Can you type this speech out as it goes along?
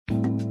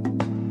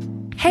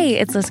Hey,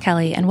 it's Liz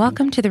Kelly, and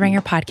welcome to the Ringer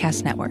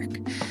Podcast Network.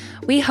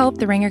 We hope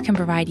the Ringer can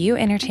provide you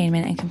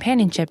entertainment and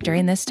companionship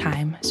during this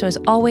time. So as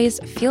always,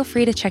 feel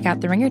free to check out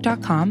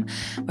theringer.com,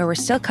 where we're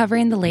still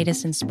covering the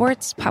latest in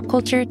sports, pop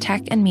culture,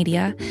 tech, and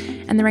media.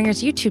 And the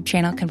Ringer's YouTube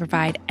channel can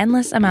provide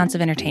endless amounts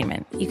of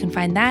entertainment. You can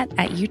find that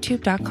at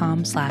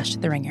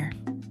youtube.com/theringer.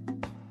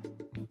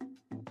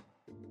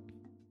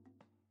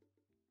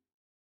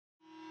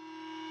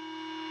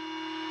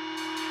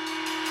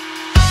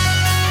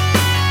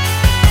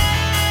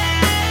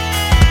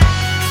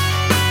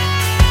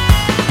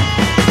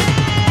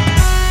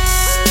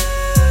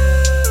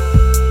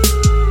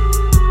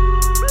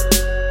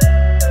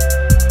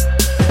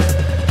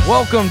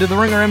 Welcome to the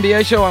Ringer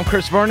NBA Show. I'm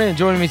Chris Vernon, and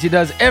joining me as he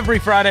does every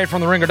Friday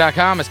from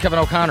theringer.com is Kevin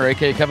O'Connor,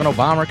 a.k.a. Kevin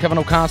O'Bomber, Kevin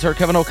O'Concert,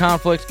 Kevin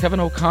O'Conflict, Kevin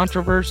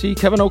O'Controversy,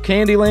 Kevin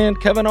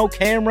O'Candyland, Kevin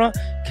O'Camera,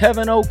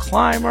 Kevin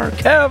O'Climber,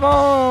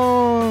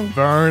 Kevin!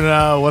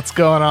 Vernon, what's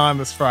going on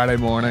this Friday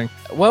morning?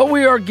 Well,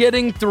 we are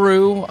getting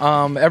through.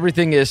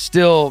 Everything is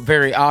still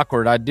very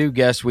awkward. I do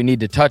guess we need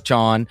to touch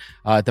on,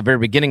 at the very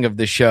beginning of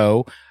the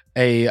show,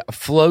 a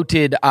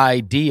floated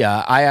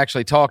idea. I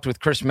actually talked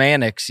with Chris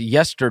Mannix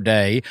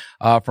yesterday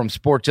from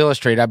Sports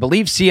Illustrated. I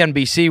believe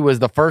CNBC was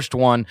the first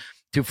one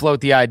to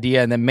float the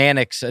idea, and then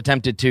Mannix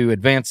attempted to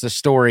advance the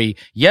story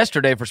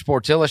yesterday for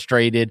Sports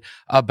Illustrated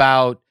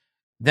about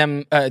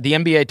them, the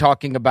NBA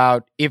talking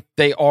about if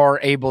they are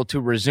able to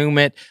resume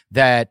it,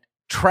 that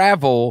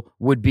travel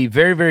would be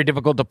very, very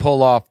difficult to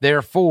pull off,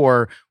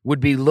 therefore would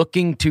be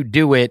looking to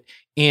do it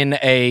in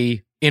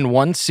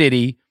one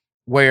city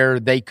where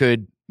they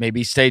could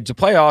maybe stage the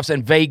playoffs,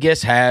 and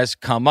Vegas has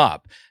come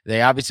up.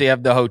 They obviously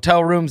have the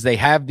hotel rooms. They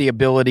have the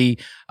ability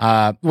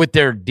with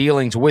their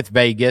dealings with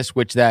Vegas,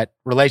 which that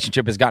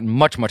relationship has gotten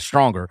much, much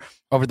stronger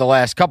over the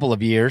last couple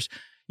of years.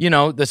 You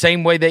know, the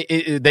same way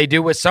they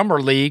do with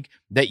Summer League,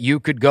 that you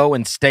could go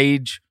and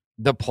stage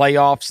the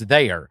playoffs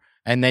there,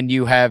 and then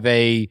you have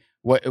an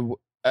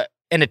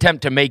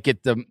attempt to make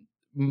it the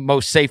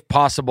most safe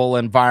possible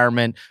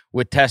environment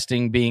with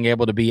testing being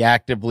able to be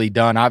actively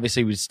done.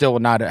 Obviously, we still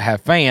would not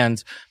have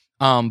fans,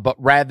 but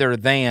rather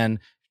than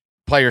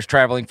players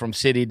traveling from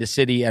city to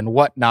city and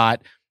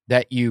whatnot,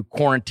 that you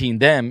quarantine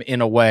them in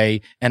a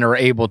way and are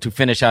able to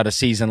finish out a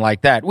season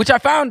like that, which I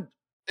found,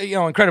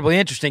 incredibly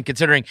interesting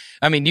considering,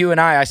 I mean, you and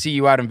I see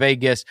you out in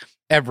Vegas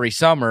every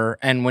summer.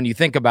 And when you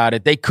think about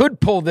it, they could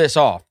pull this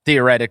off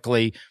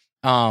theoretically.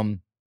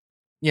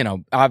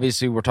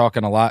 Obviously we're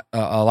talking a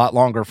lot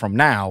longer from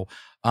now.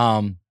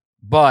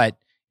 But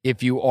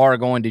if you are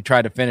going to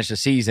try to finish a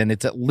season,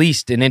 it's at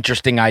least an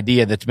interesting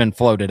idea that's been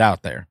floated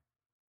out there.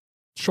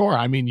 Sure.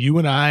 I mean, you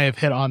and I have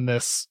hit on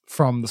this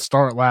from the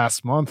start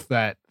last month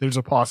that there's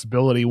a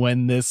possibility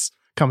when this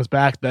comes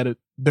back that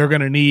they're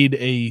going to need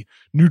a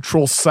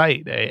neutral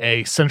site,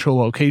 a central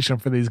location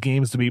for these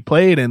games to be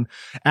played. And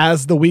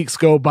as the weeks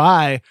go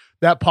by,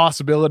 that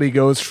possibility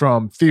goes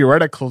from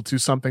theoretical to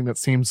something that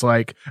seems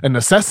like a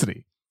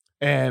necessity.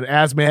 And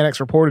as Mannix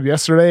reported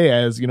yesterday,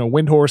 as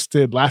Windhorst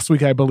did last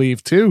week, I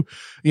believe too,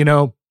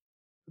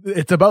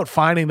 it's about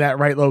finding that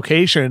right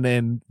location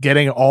and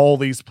getting all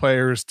these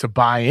players to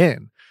buy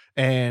in.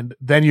 And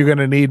then you're going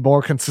to need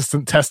more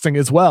consistent testing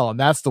as well. And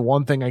that's the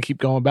one thing I keep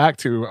going back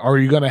to. Are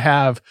you going to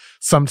have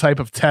some type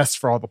of test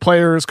for all the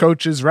players,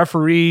 coaches,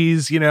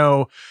 referees,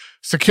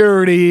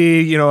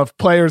 security, if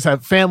players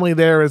have family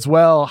there as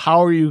well?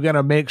 How are you going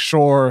to make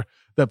sure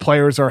that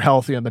players are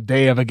healthy on the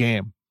day of a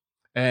game?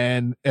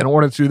 And in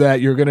order to do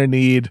that, you're going to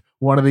need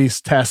one of these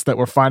tests that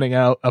we're finding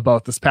out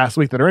about this past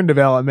week that are in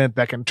development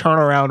that can turn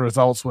around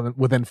results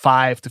within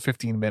 5 to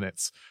 15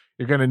 minutes.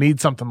 You're going to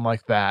need something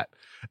like that.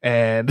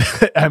 And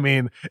I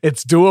mean,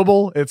 it's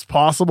doable. It's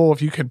possible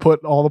if you can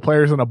put all the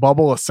players in a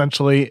bubble,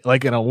 essentially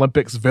like an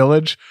Olympics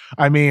village.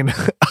 I mean,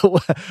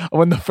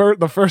 when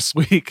the first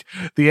week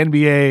the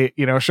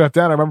NBA, shut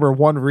down, I remember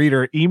one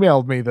reader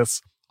emailed me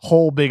this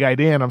whole big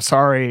idea, and I'm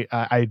sorry,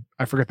 I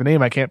forget the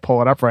name. I can't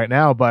pull it up right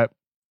now, but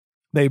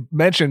they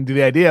mentioned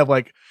the idea of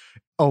like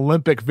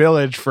Olympic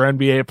Village for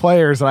NBA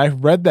players. And I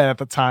read that at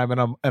the time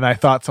and I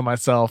thought to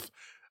myself,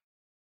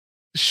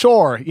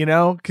 sure,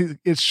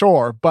 it's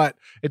sure, but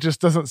it just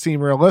doesn't seem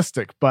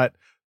realistic. But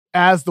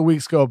as the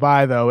weeks go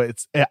by though,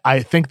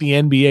 I think the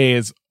NBA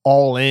is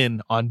all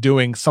in on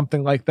doing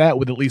something like that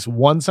with at least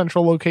one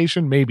central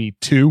location, maybe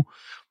two.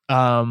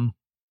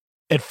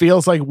 It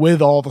feels like with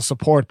all the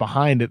support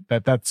behind it,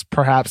 that's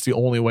perhaps the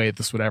only way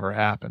this would ever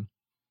happen.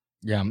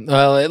 Yeah.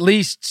 Well, at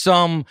least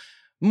some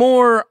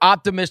more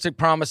optimistic,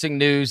 promising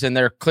news, and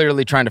they're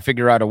clearly trying to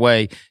figure out a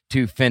way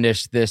to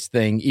finish this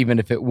thing, even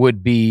if it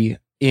would be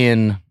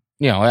in,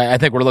 I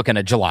think we're looking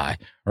at July,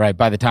 right,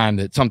 by the time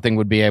that something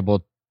would be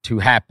able to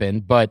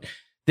happen. But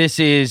this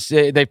is,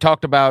 they've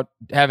talked about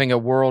having a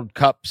World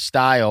Cup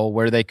style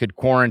where they could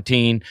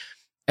quarantine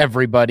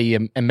everybody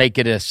and make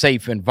it a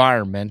safe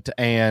environment.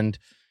 And,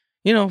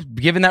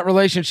 given that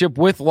relationship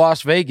with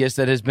Las Vegas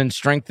that has been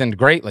strengthened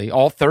greatly,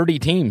 all 30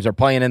 teams are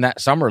playing in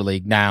that summer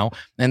league now,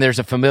 and there's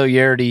a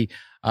familiarity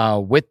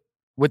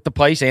with the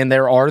place, and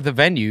there are the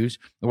venues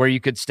where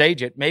you could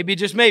stage it. Maybe,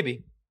 just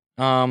maybe,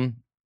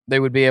 they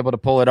would be able to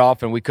pull it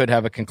off, and we could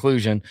have a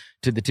conclusion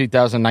to the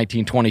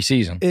 2019-20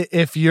 season.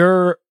 If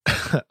you're,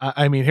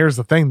 I mean, here's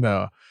the thing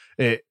though,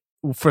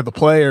 for the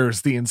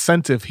players, the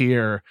incentive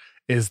here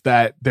is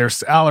that their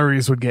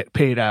salaries would get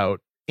paid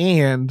out,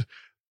 and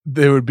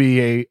there would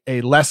be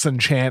a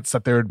lessened chance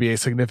that there would be a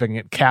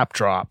significant cap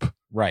drop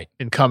right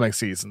in coming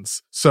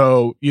seasons.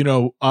 So,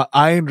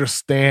 I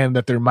understand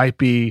that there might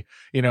be,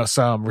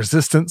 some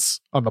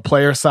resistance on the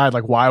player side.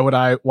 Like,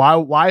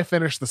 why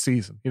finish the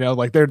season?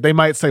 Like they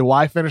might say,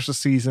 why finish the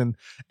season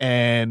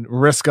and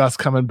risk us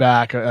coming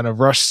back in a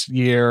rush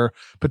year,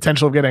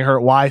 potential of getting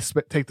hurt? Why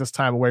take this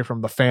time away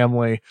from the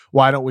family?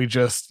 Why don't we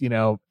just,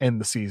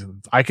 end the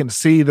season? I can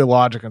see the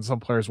logic, and some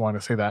players want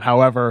to say that.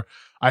 However,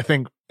 I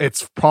think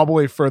it's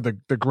probably for the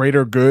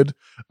greater good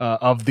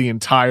of the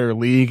entire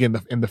league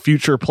and in the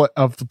future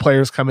of the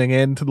players coming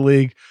into the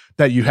league,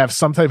 that you have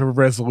some type of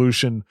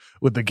resolution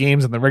with the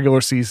games in the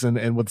regular season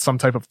and with some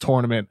type of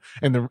tournament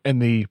in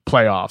the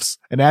playoffs.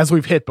 And as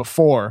we've hit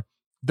before,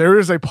 there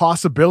is a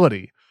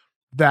possibility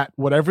that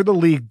whatever the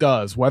league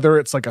does, whether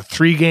it's like a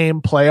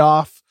 3-game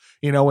playoff,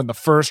 in the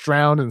first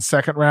round and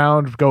second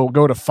round, go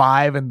to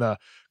 5 in the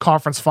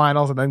conference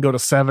finals and then go to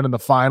 7 in the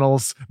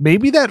finals,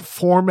 maybe that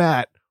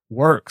format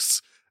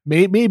works.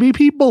 Maybe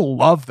people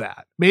love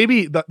that.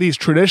 Maybe these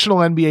traditional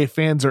NBA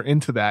fans are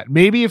into that.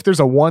 Maybe if there's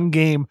a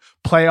 1-game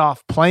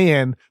playoff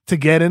play-in to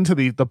get into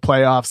the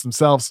playoffs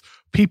themselves,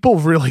 people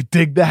really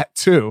dig that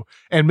too.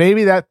 And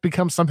maybe that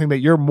becomes something that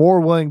you're more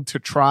willing to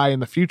try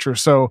in the future.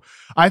 So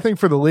I think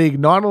for the league,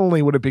 not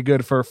only would it be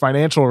good for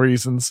financial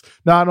reasons,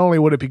 not only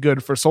would it be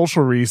good for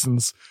social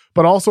reasons,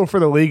 but also for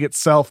the league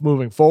itself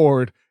moving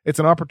forward, it's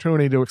an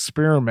opportunity to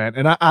experiment.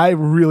 And I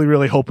really,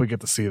 really hope we get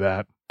to see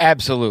that.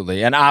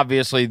 Absolutely. And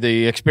obviously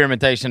the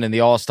experimentation in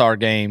the All-Star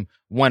game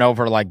went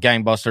over like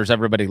gangbusters.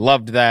 Everybody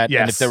loved that.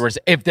 Yes. And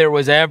if there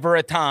was ever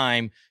a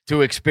time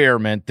to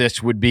experiment,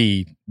 this would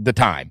be the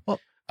time. Well,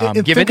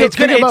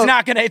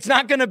 it's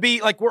not gonna be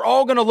like, we're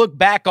all gonna look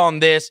back on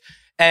this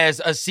as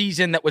a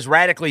season that was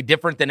radically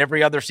different than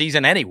every other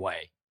season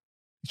anyway.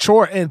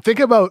 Sure. And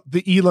think about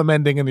the Elam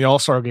ending in the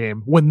All-Star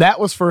game. When that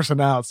was first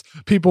announced,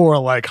 people were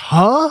like,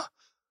 huh?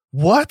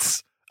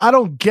 What? I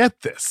don't get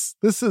this.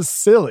 This is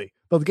silly.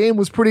 The game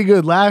was pretty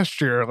good last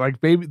year.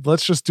 Like, maybe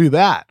let's just do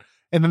that.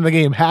 And then the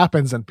game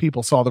happens and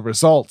people saw the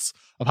results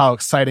of how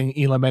exciting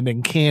Elam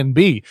ending can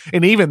be.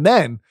 And even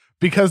then,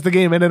 because the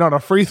game ended on a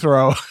free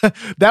throw,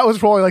 that was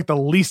probably like the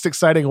least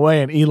exciting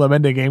way an Elam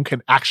ending game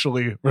can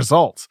actually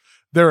result.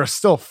 There are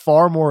still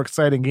far more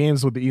exciting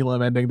games with the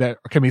Elam ending that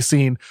can be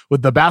seen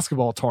with the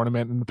basketball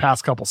tournament in the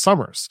past couple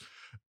summers.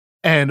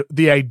 And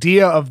the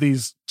idea of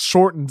these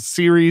shortened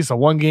series, a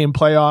 1-game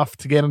playoff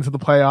to get into the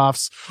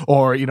playoffs,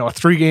 or, a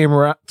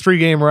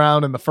 3-game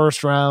round in the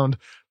first round,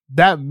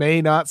 that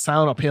may not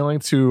sound appealing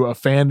to a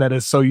fan that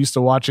is so used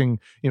to watching,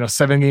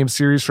 7-game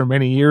series for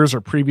many years, or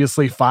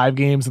previously 5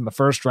 games in the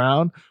first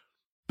round.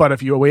 But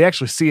if we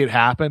actually see it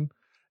happen,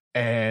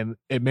 and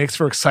it makes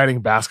for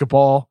exciting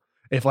basketball,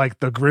 if like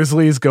the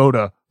Grizzlies go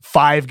to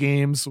 5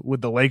 games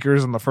with the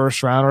Lakers in the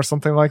first round or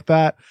something like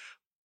that,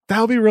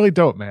 that'll be really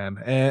dope, man.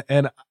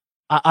 And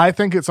I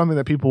think it's something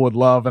that people would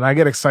love, and I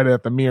get excited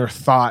at the mere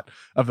thought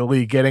of the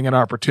league getting an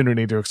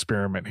opportunity to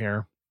experiment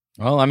here.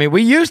 Well, I mean,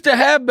 we used to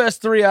have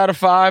best 3 out of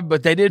 5,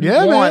 but they didn't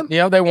want,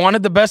 they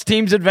wanted the best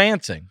teams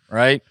advancing,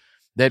 right?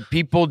 That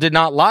people did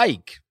not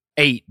like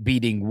 8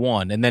 beating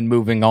 1 and then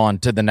moving on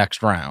to the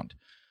next round.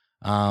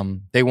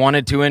 They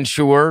wanted to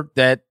ensure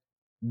that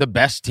the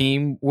best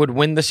team would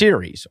win the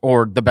series,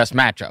 or the best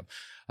matchup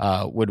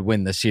would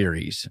win the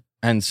series.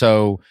 And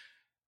so,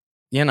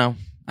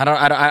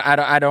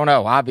 I don't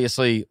know.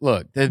 Obviously,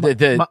 look,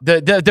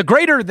 the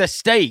greater the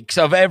stakes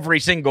of every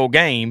single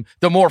game,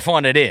 the more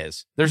fun it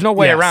is. There's no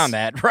way around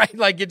that, right?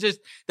 Like,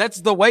 that's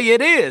the way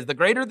it is. The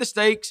greater the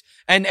stakes,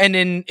 and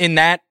in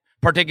that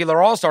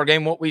particular All-Star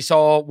game, what we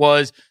saw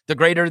was the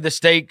greater the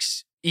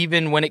stakes,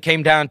 even when it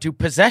came down to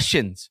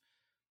possessions,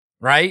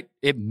 right?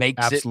 It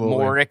makes it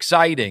more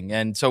exciting.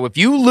 And so if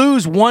you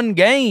lose one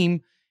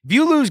game, if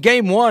you lose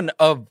game 1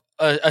 of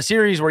a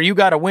series where you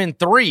got to win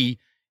 3,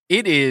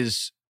 it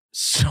is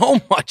so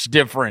much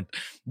different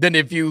than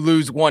if you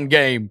lose one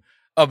game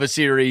of a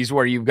series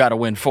where you've got to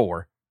win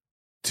 4.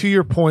 To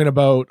your point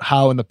about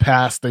how in the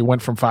past they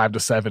went from 5 to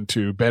 7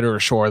 to better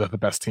assure that the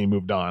best team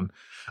moved on.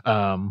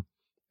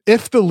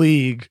 If the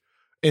league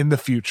in the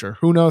future,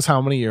 who knows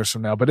how many years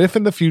from now, but if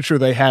in the future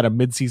they had a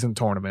midseason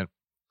tournament,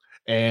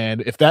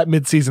 and if that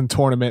midseason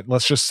tournament,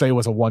 let's just say,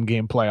 was a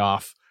 1-game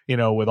playoff,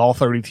 with all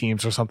 30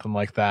 teams or something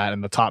like that,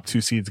 and the top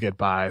 2 seeds get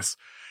buys,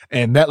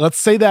 and that let's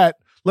say that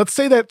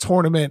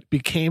tournament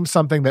became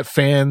something that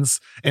fans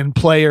and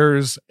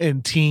players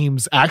and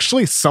teams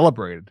actually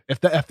celebrated.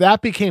 If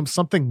that became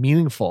something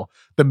meaningful,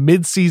 the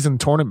midseason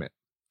tournament,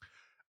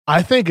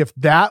 I think if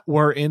that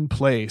were in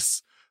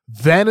place,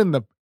 then in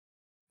the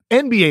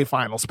NBA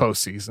Finals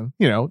postseason,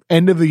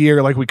 end of the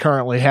year like we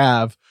currently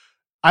have,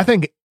 I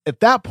think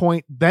at that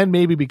point, then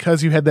maybe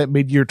because you had that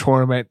mid-year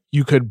tournament,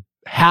 you could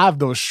have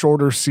those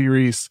shorter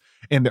series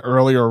in the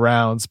earlier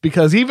rounds,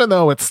 because even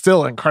though it's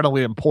still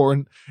incredibly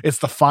important, it's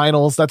the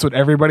finals. That's what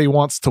everybody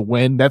wants to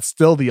win. That's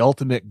still the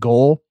ultimate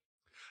goal.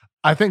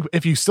 I think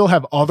if you still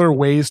have other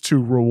ways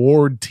to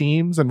reward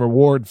teams and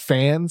reward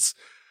fans,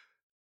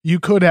 you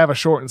could have a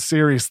shortened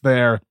series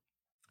there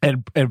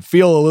and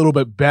feel a little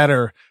bit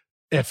better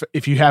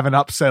if you have an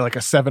upset like a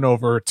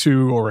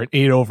 7-2 or an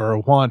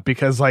 8-1,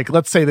 because like,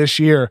 let's say this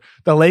year,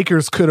 the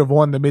Lakers could have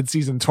won the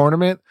midseason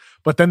tournament,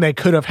 but then they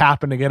could have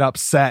happened to get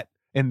upset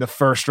in the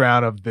first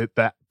round of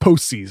that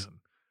postseason.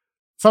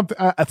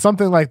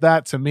 Something like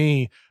that, to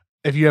me,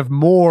 if you have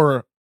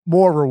more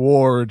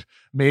reward,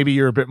 maybe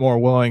you're a bit more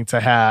willing to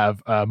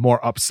have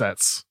more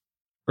upsets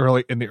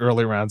early in the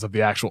early rounds of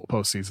the actual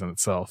postseason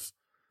itself.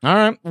 All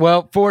right.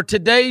 Well, for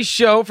today's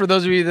show, for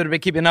those of you that have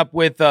been keeping up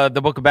with the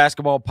Book of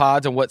Basketball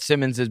pods and what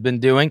Simmons has been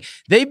doing,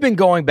 they've been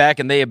going back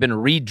and they have been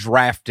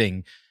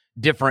redrafting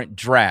different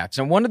drafts.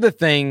 And one of the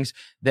things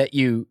that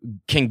you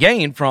can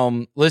gain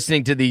from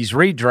listening to these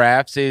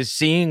redrafts is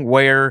seeing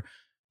where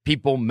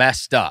people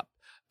messed up.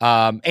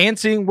 And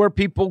seeing where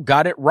people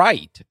got it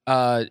right,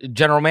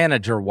 general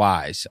manager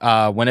wise,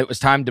 when it was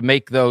time to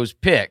make those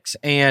picks.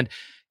 And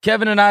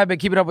Kevin and I have been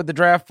keeping up with the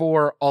draft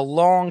for a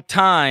long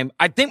time.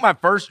 I think my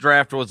first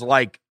draft was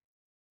like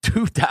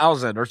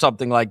 2000 or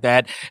something like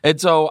that. And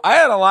so I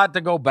had a lot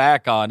to go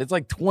back on. It's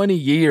like 20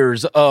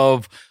 years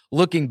of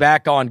looking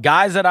back on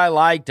guys that I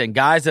liked and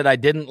guys that I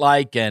didn't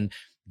like and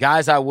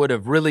guys I would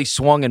have really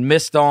swung and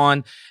missed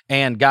on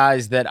and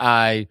guys that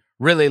I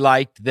really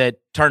liked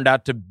that turned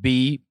out to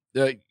be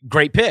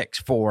great picks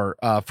for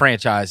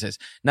franchises.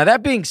 Now,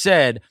 that being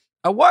said,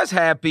 I was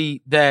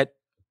happy that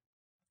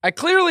I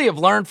clearly have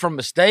learned from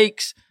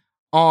mistakes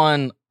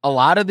on a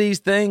lot of these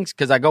things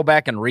because I go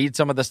back and read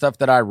some of the stuff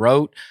that I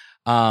wrote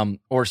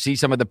or see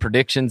some of the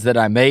predictions that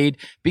I made,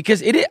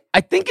 because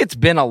I think it's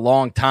been a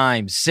long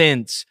time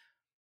since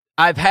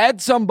I've had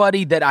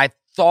somebody that I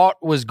thought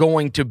was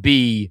going to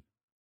be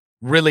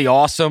really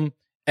awesome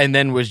and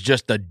then was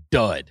just a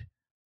dud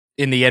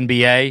in the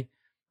NBA.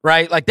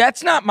 Right? Like,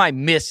 that's not my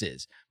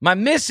misses. My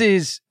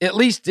misses, at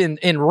least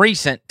in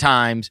recent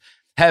times,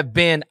 have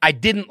been I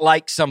didn't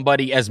like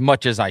somebody as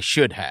much as I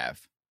should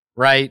have.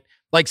 Right?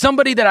 Like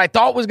somebody that I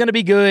thought was going to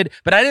be good,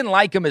 but I didn't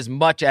like him as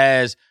much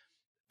as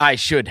I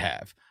should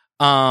have.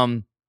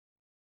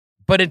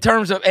 But in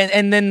terms of,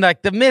 and then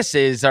like the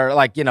misses are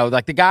like, you know,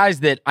 like the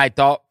guys that I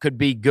thought could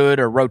be good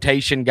or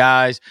rotation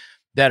guys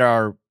that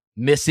are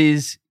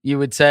misses, you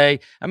would say.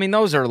 I mean,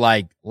 those are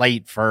like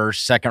late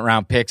first, second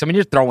round picks. I mean,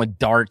 you're throwing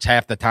darts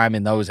half the time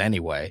in those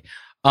anyway.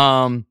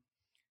 But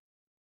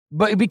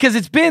because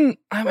it's been,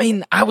 I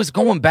mean, I was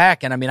going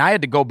back and I mean, I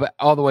had to go back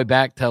all the way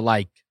back to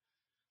like,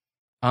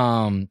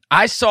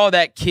 I saw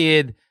that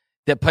kid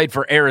that played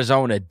for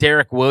Arizona,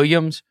 Derek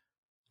Williams.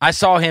 I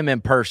saw him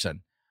in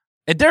person.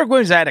 And Derek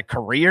Williams had a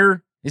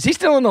career. Is he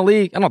still in the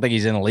league? I don't think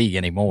he's in the league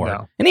anymore.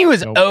 No. And he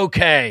was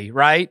okay,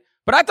 right?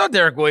 But I thought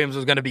Derek Williams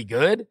was going to be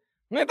good.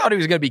 I thought he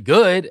was going to be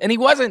good, and he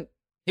wasn't.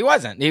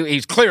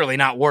 He's clearly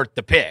not worth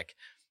the pick,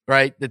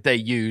 right, that they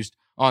used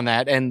on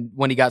that. And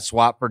when he got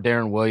swapped for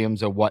Darren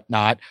Williams and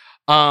whatnot.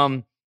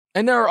 And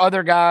there are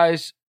other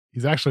guys.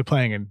 He's actually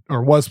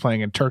was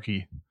playing in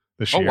Turkey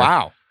this year. Oh,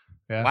 wow.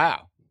 Yeah.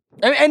 Wow.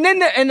 And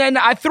then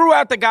I threw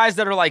out the guys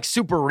that are like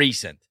super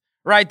recent,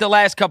 right, the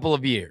last couple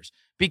of years,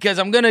 because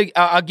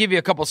I'll give you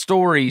a couple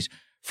stories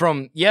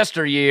from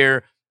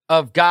yesteryear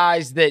of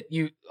guys that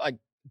you like,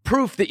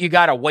 proof that you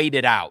got to wait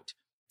it out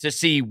to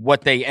see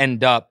what they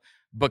end up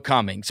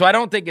becoming. So I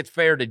don't think it's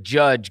fair to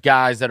judge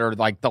guys that are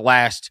like the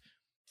last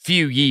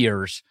few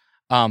years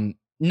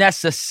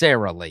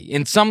necessarily.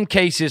 In some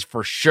cases,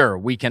 for sure,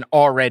 we can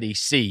already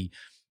see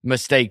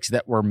mistakes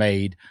that were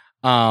made.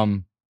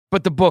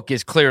 But the book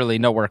is clearly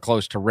nowhere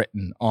close to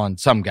written on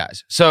some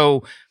guys.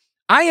 So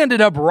I ended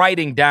up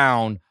writing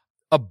down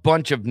a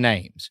bunch of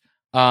names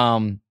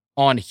on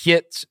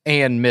hits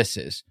and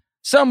misses,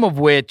 some of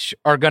which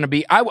are going to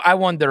be, I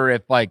wonder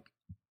if like,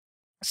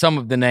 some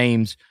of the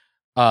names.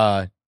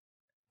 Have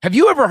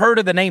you ever heard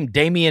of the name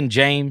Damian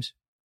James?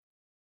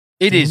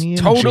 It is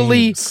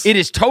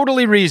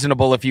totally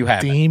reasonable if you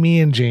haven't.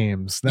 Damian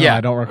James. No, yeah.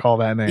 I don't recall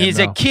that name. He's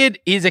a kid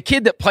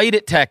that played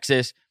at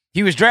Texas.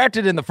 He was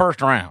drafted in the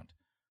first round.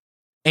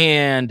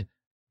 And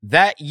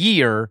that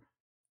year,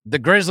 the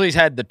Grizzlies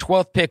had the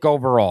 12th pick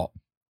overall.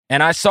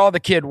 And I saw the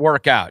kid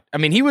work out. I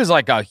mean, he was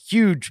like a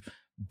huge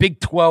Big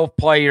 12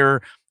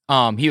 player.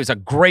 He was a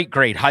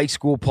great high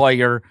school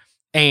player.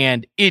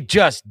 And it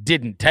just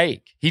didn't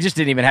take. He just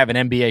didn't even have an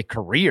NBA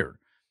career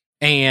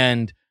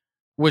and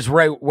was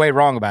way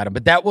wrong about him.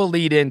 But that will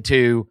lead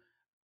into,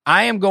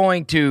 I am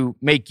going to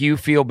make you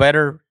feel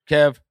better,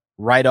 Kev,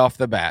 right off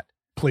the bat.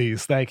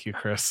 Please. Thank you,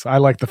 Chris. I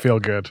like to feel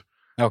good.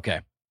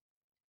 Okay.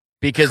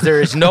 Because there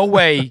is no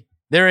way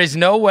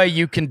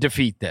you can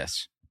defeat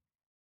this.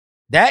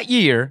 That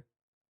year,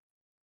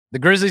 the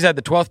Grizzlies had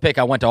the 12th pick.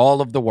 I went to all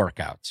of the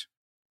workouts.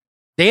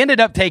 They ended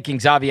up taking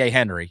Xavier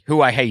Henry,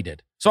 who I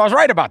hated. So I was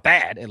right about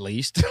that, at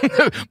least.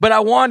 But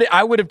I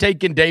would have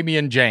taken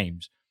Damian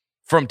James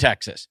from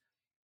Texas.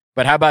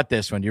 But how about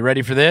this one? You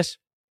ready for this?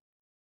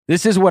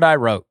 This is what I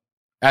wrote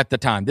at the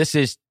time. This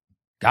is,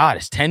 God,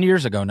 it's 10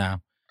 years ago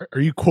now.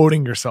 Are you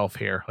quoting yourself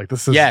here? Like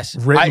this is yes.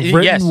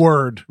 written yes.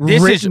 word.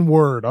 Written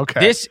word. Okay.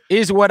 This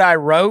is what I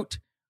wrote,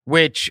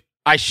 which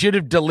I should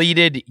have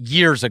deleted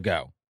years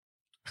ago.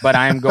 But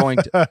I am going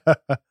to,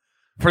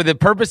 for the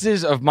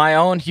purposes of my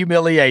own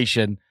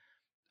humiliation,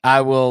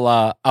 I will,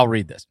 I'll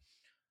read this.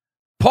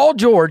 Paul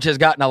George has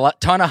gotten a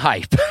ton of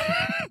hype.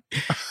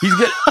 He's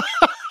good.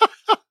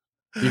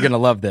 You're going to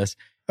love this.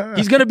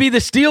 He's going to be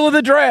the steal of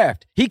the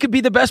draft. He could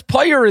be the best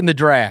player in the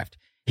draft.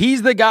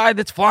 He's the guy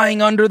that's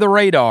flying under the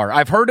radar.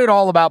 I've heard it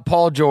all about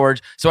Paul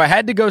George, so I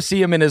had to go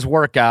see him in his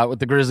workout with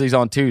the Grizzlies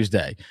on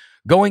Tuesday.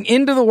 Going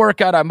into the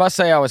workout, I must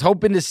say I was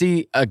hoping to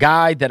see a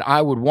guy that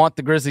I would want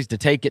the Grizzlies to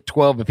take at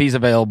 12 if he's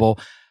available.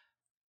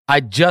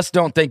 I just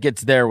don't think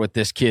it's there with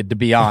this kid, to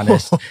be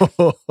honest.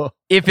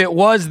 If it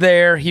was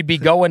there, he'd be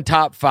going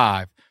top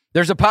 5.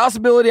 There's a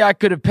possibility I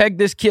could have pegged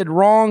this kid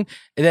wrong,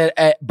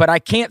 but I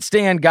can't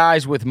stand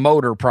guys with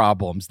motor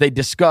problems. They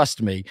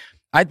disgust me.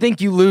 I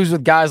think you lose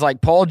with guys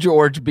like Paul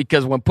George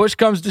because when push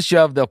comes to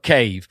shove, they'll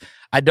cave.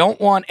 I don't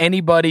want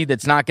anybody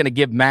that's not going to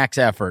give max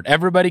effort.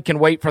 Everybody can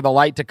wait for the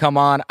light to come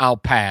on. I'll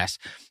pass.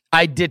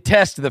 I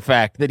detest the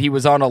fact that he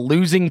was on a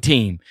losing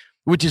team,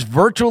 which is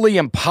virtually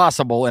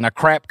impossible in a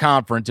crap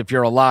conference if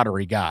you're a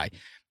lottery guy.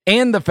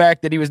 And the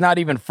fact that he was not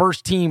even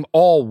first team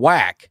all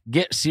whack.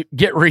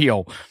 Get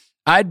real.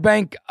 I'd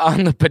bank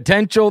on the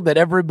potential that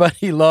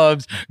everybody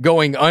loves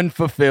going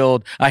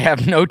unfulfilled. I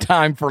have no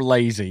time for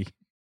lazy.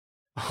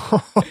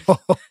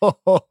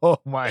 Oh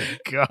my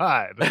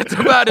God. That's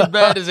about as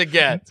bad as it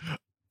gets.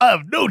 I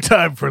have no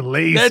time for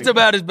lazy. That's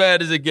about as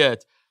bad as it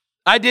gets.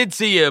 I did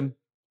see him,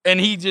 and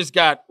he just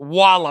got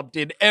walloped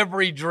in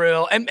every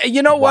drill. And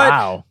you know what?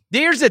 Wow.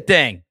 Here's the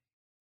thing.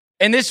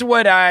 And this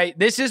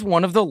is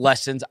one of the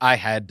lessons I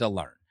had to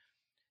learn.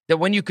 That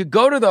when you could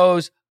go to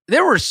those,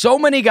 there were so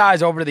many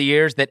guys over the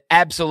years that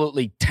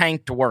absolutely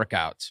tanked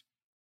workouts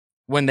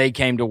when they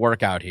came to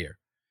work out here.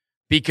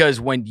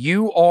 Because when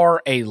you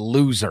are a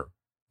loser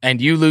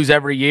and you lose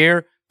every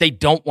year, they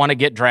don't want to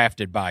get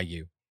drafted by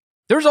you.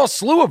 There's a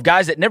slew of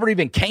guys that never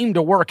even came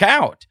to work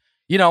out.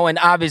 You know, and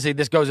obviously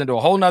this goes into a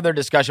whole nother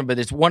discussion, but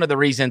it's one of the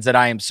reasons that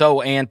I am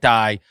so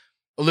anti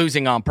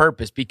losing on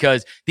purpose,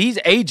 because these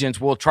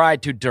agents will try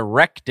to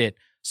direct it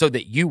so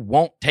that you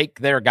won't take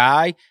their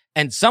guy.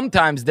 And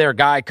sometimes their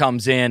guy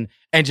comes in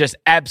and just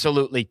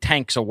absolutely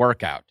tanks a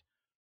workout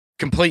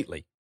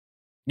completely.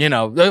 You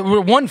know,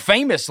 one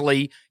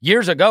famously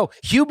years ago,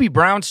 Hubie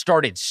Brown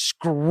started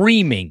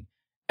screaming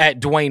at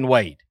Dwayne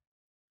Wade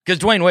because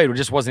Dwayne Wade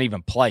just wasn't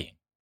even playing.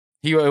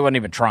 He wasn't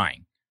even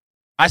trying.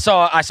 I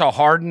saw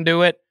Harden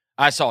do it.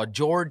 I saw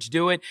George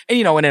do it. And,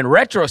 you know, and in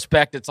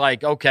retrospect, it's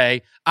like,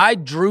 okay, I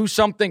drew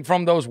something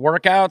from those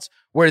workouts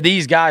where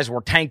these guys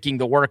were tanking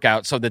the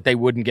workout so that they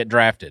wouldn't get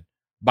drafted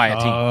by a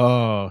team.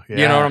 Oh, yeah.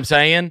 You know what I'm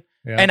saying?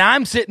 Yeah. And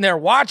I'm sitting there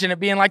watching it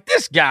being like,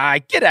 this guy,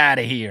 get out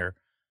of here.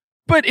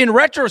 But in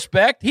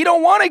retrospect, he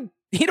don't want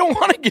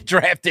to get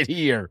drafted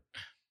here.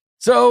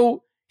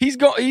 So he's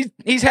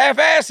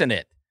half-assing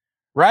it,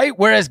 right?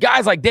 Whereas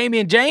guys like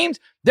Damian James,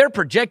 they're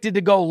projected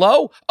to go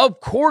low. Of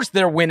course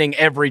they're winning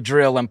every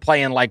drill and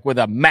playing like with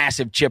a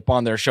massive chip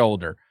on their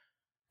shoulder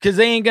because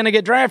they ain't going to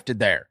get drafted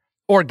there.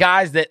 Or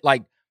guys that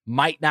like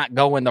might not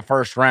go in the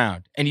first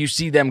round and you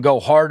see them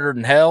go harder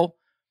than hell.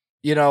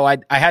 You know, I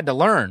had to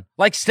learn.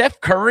 Like Steph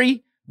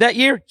Curry that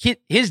year,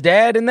 his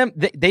dad and them,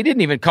 they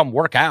didn't even come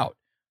work out.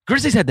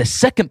 Grizzlies had the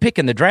second pick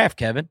in the draft,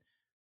 Kevin.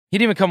 He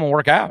didn't even come and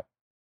work out.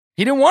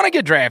 He didn't want to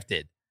get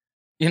drafted,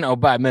 you know,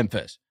 by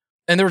Memphis.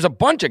 And there was a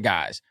bunch of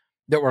guys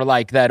that were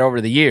like that over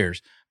the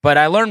years. But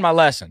I learned my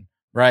lesson,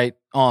 right,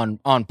 on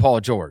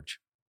Paul George.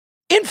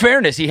 In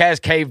fairness, he has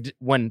caved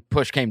when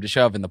push came to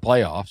shove in the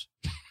playoffs.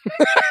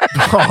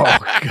 Oh,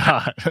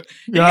 God.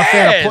 You're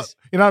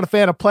not a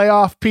fan of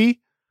playoff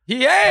P?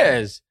 He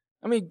has.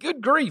 I mean,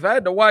 good grief. I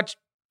had to watch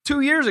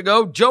 2 years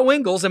ago Joe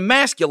Ingles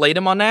emasculate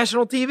him on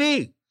national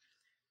TV.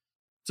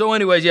 So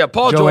anyways, yeah,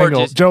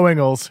 Joe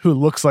Ingles, who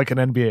looks like an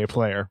NBA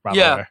player, by the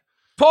way.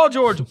 Paul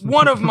George,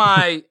 one of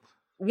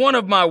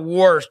my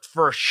worst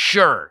for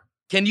sure.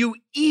 Can you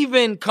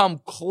even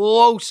come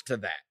close to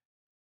that?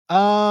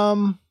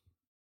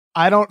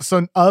 I don't.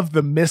 So of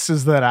the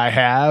misses that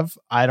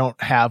I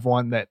don't have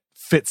one that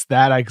fits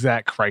that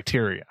exact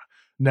criteria.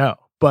 No,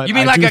 but you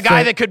mean like a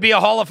guy that could be a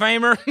Hall of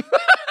Famer?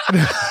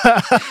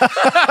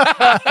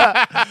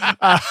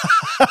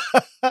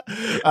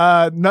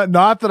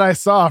 Not that I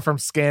saw from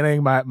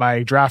scanning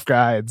my draft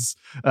guides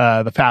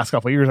the past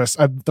couple of years.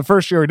 The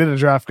first year I did a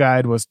draft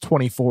guide was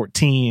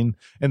 2014,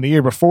 and the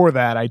year before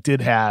that I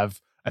did have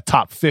a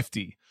top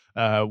 50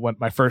 when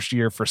my first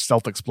year for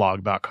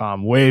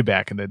CelticsBlog.com way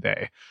back in the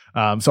day.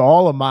 So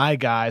all of my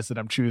guys that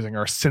I'm choosing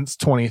are since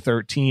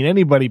 2013.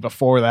 Anybody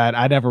before that,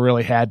 I never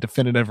really had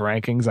definitive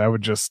rankings. I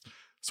would just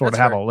sort of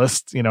have a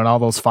list, you know, and all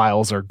those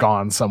files are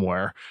gone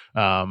somewhere.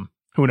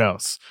 Who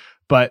knows?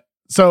 But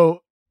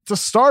so to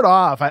start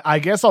off, I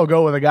guess I'll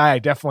go with a guy I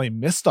definitely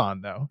missed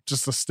on, though,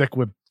 just to stick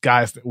with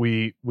guys that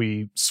we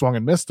swung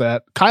and missed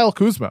at. Kyle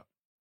Kuzma.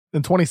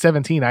 in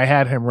 2017, I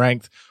had him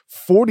ranked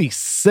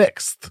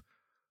 46th,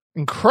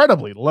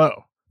 incredibly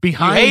low.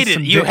 Behind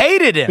you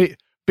hated him.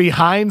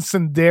 Behind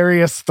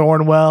Sindarius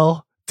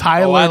Thornwell,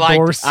 Tyler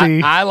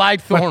Dorsey. I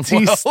liked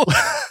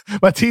Thornwell.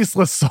 Matisse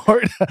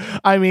Lassort.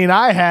 I mean,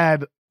 I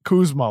had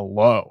Kuzma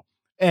low.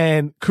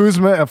 And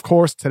Kuzma, of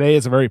course, today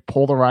is a very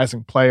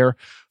polarizing player.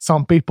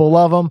 Some people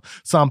love him.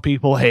 Some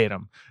people hate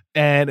him.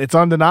 And it's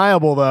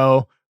undeniable,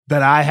 though,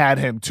 that I had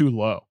him too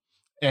low.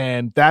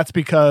 And that's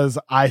because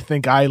I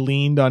think I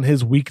leaned on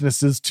his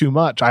weaknesses too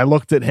much. I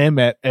looked at him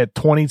at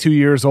 22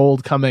 years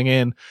old coming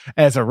in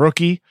as a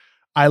rookie.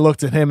 I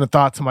looked at him and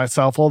thought to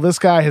myself, well, this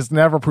guy has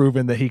never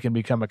proven that he can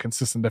become a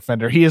consistent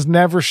defender. He has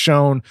never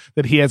shown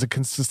that he has a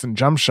consistent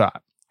jump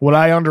shot. What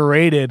I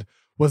underrated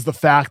was the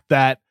fact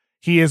that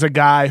he is a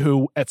guy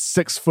who at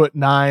 6'9",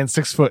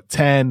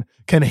 6'10",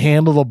 can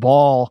handle the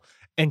ball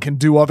and can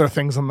do other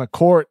things on the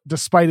court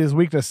despite his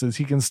weaknesses.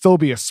 He can still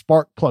be a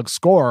spark plug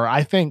scorer.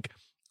 I think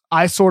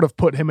I sort of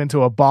put him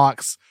into a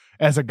box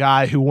as a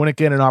guy who wouldn't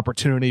get an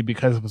opportunity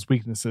because of his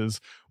weaknesses,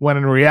 when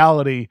in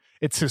reality,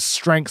 it's his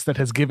strengths that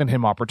has given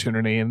him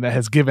opportunity and that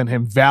has given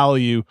him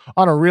value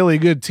on a really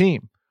good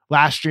team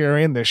last year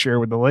and this year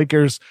with the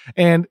Lakers.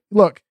 And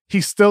look, he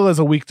still is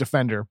a weak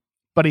defender,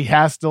 but he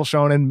has still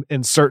shown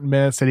in certain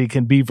minutes that he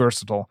can be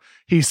versatile.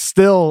 He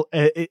still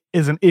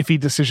is an iffy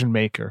decision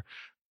maker.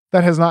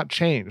 That has not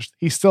changed.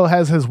 He still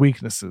has his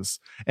weaknesses.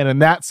 And in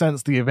that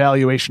sense, the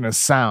evaluation is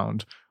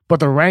sound. But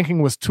the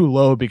ranking was too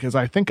low because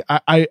I think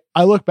I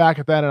look back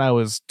at that and I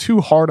was too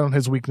hard on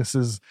his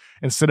weaknesses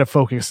instead of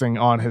focusing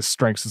on his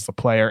strengths as a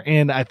player.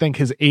 And I think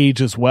his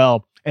age as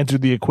well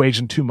entered the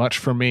equation too much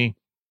for me.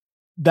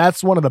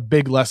 That's one of the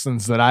big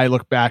lessons that I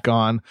look back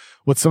on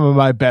with some of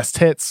my best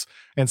hits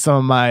and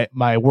some of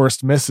my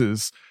worst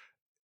misses.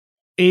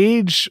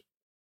 Age,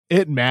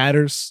 it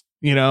matters.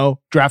 You know,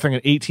 drafting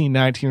an 18,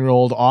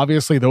 19-year-old,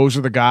 obviously those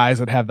are the guys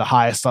that have the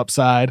highest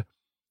upside.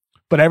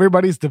 But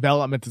everybody's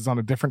development is on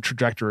a different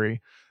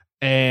trajectory.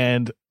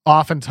 And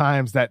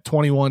oftentimes that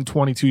 21,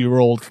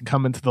 22-year-old can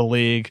come into the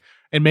league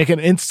and make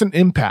an instant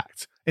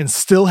impact and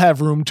still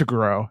have room to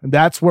grow. And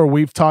that's where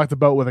we've talked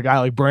about with a guy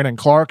like Brandon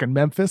Clark in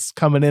Memphis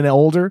coming in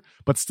older,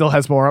 but still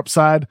has more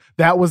upside.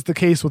 That was the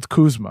case with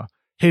Kuzma,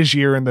 his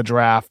year in the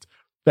draft,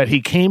 that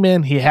he came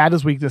in, he had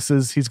his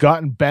weaknesses, he's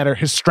gotten better,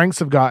 his strengths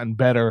have gotten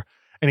better,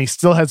 and he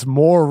still has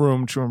more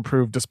room to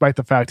improve despite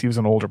the fact he was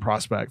an older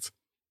prospect.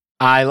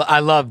 I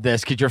love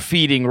this because you're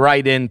feeding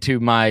right into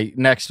my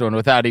next one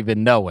without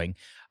even knowing,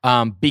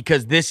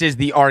 because this is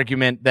the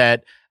argument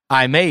that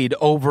I made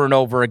over and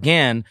over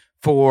again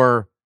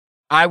for,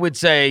 I would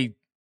say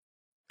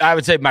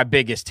my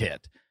biggest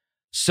hit.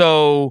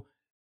 So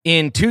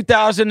in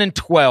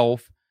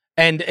 2012,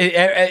 and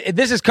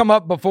this has come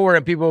up before,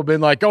 and people have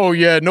been like, "Oh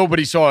yeah,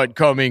 nobody saw it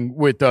coming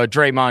with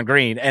Draymond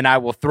Green," and I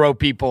will throw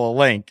people a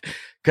link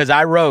because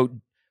I wrote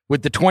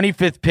with the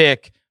 25th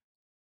pick,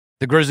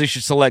 the Grizzlies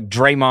should select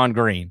Draymond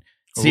Green.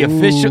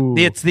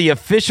 It's the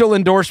official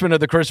endorsement of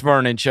the Chris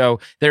Vernon Show.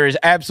 There is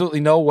absolutely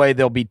no way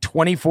there'll be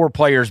 24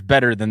 players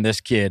better than this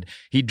kid.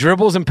 He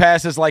dribbles and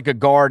passes like a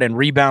guard and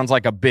rebounds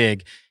like a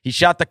big. He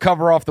shot the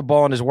cover off the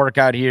ball in his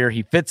workout here.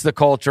 He fits the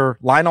culture.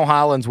 Lionel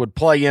Hollins would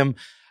play him.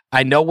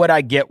 I know what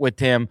I get with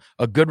him.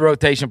 A good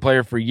rotation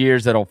player for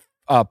years that'll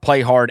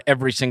play hard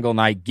every single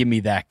night. Give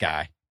me that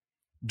guy.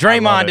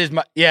 Draymond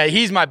is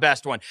he's my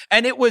best one.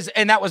 And that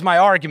was my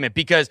argument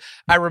because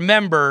I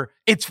remember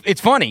it's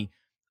funny.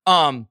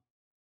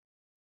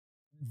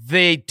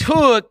 They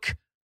took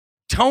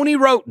Tony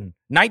Roten,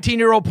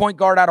 19-year-old point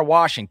guard out of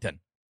Washington.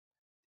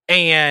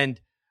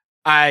 And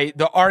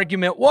the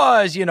argument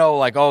was,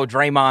 like, oh,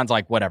 Draymond's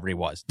like whatever he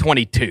was,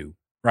 22,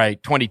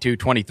 right? 22,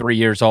 23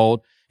 years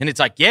old. And it's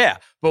like, yeah,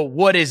 but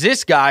what is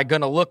this guy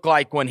going to look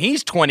like when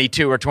he's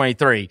 22 or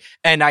 23?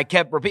 And I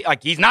kept repeating,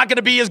 like, he's not going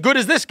to be as good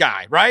as this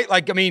guy, right?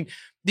 Like, I mean,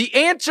 the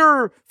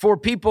answer for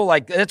people,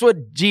 like, that's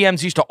what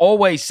GMs used to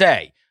always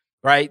say,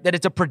 right? That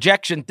it's a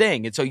projection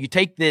thing. And so you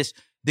take this,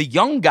 the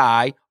young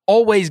guy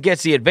always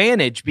gets the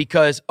advantage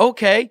because,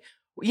 okay,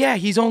 yeah,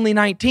 he's only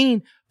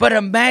 19, but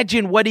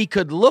imagine what he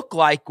could look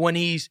like when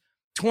he's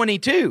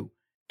 22.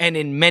 And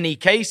in many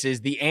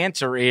cases, the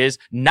answer is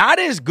not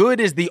as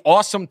good as the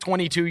awesome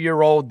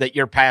 22-year-old that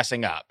you're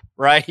passing up,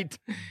 right?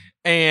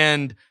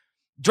 And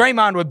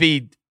Draymond would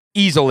be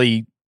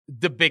easily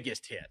the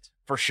biggest hit,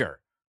 for sure.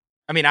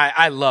 I mean,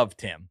 I loved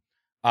him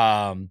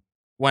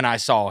when I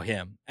saw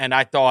him. And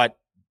I thought,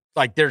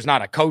 like, there's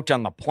not a coach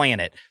on the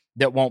planet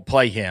that won't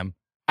play him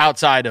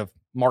outside of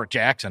Mark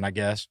Jackson, I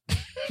guess.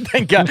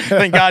 Thank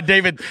God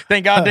David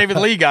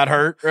Lee got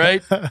hurt,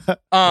 right?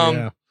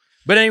 Yeah.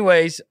 But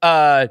anyways,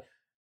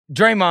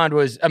 Draymond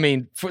was, I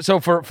mean,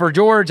 for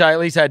George, I at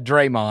least had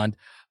Draymond.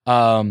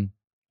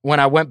 When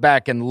I went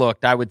back and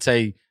looked, I would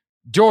say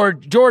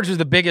George was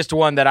the biggest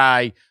one that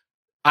I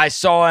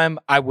saw him.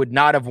 I would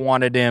not have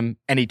wanted him,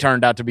 and he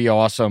turned out to be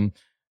awesome.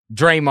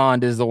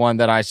 Draymond is the one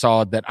that I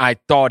saw that I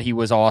thought he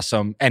was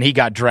awesome, and he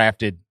got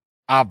drafted,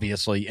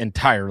 obviously,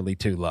 entirely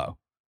too low.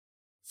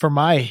 For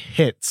my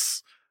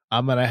hits,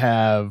 I'm going to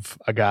have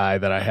a guy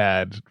that I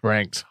had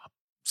ranked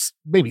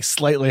maybe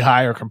slightly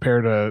higher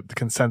compared to the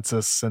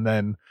consensus, and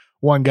then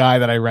one guy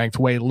that I ranked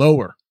way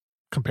lower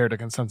compared to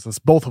consensus,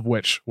 both of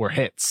which were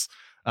hits.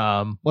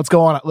 Let's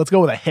go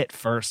with a hit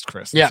first,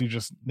 Chris. Yeah. You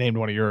just named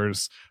one of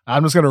yours.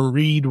 I'm just going to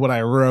read what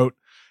I wrote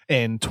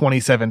in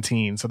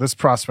 2017. So this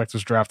prospect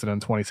was drafted in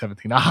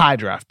 2017, a high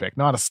draft pick,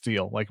 not a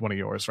steal like one of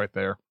yours right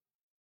there.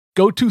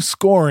 Go-to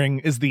scoring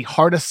is the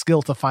hardest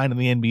skill to find in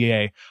the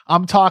NBA.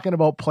 I'm talking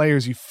about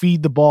players you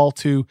feed the ball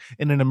to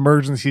in an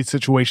emergency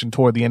situation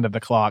toward the end of the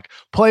clock.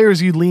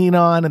 Players you lean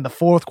on in the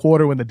fourth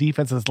quarter when the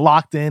defense is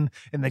locked in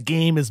and the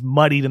game is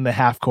muddied in the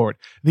half court.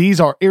 These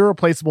are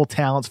irreplaceable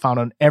talents found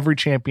on every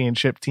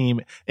championship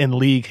team in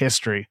league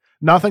history.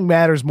 Nothing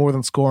matters more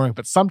than scoring,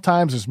 but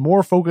sometimes there's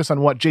more focus on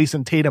what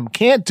Jayson Tatum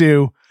can't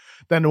do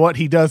than what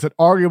he does at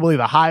arguably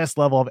the highest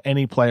level of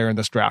any player in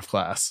this draft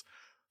class.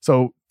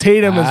 So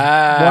Tatum is one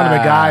of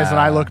the guys that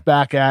I look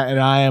back at, and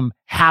I am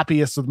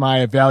happiest with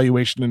my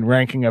evaluation and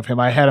ranking of him.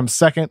 I had him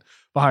second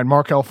behind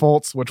Markelle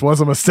Fultz, which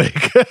was a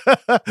mistake.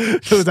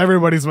 It was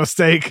everybody's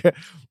mistake,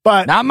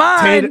 but not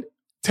mine.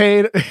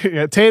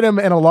 Tatum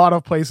in a lot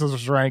of places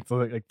was ranked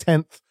like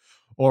 10th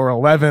or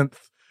 11th,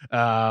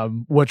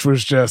 which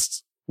was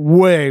just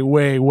way,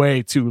 way,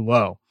 way too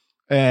low.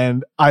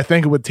 And I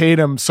think with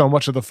Tatum, so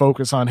much of the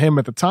focus on him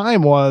at the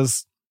time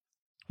was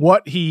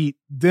what he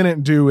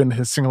didn't do in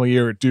his single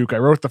year at Duke. I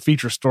wrote the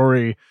feature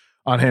story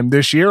on him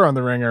this year on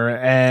The Ringer,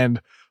 and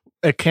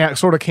it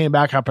sort of came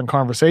back up in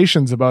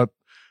conversations about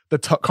the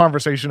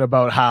conversation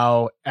about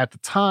how at the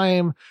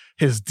time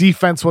his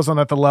defense wasn't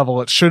at the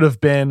level it should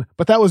have been,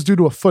 but that was due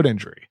to a foot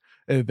injury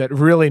that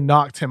really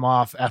knocked him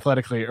off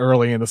athletically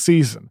early in the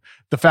season.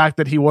 The fact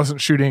that he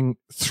wasn't shooting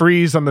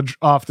threes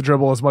off the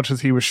dribble as much as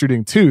he was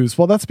shooting twos,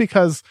 well, that's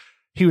because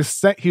he was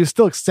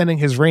still extending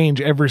his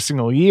range every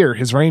single year.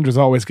 His range was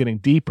always getting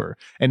deeper.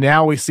 And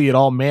now we see it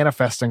all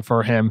manifesting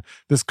for him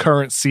this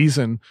current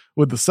season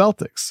with the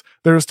Celtics.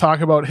 There's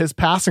talk about his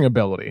passing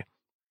ability.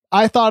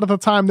 I thought at the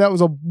time that was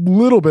a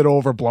little bit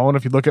overblown.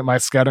 If you look at my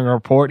scouting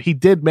report, he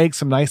did make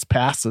some nice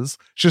passes.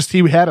 It's just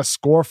he had a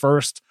score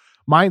first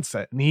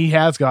mindset, and he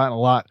has gotten a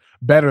lot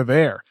better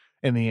there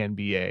in the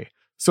NBA.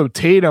 So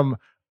Tatum,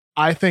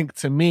 I think,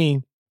 to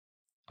me,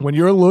 when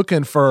you're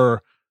looking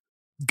for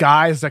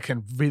guys that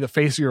can be the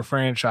face of your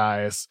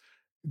franchise,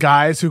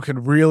 guys who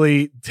can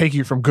really take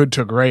you from good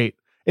to great,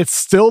 it's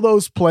still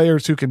those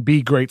players who can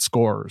be great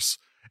scorers.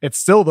 It's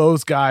still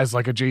those guys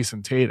like a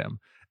Jayson Tatum.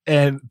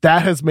 And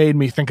that has made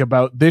me think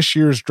about this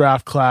year's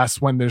draft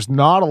class when there's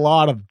not a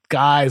lot of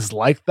guys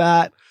like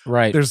that.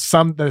 Right. There's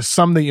some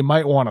that you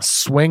might want to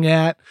swing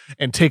at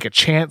and take a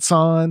chance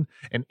on.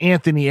 And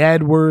Anthony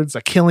Edwards,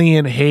 a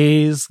Killian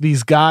Hayes,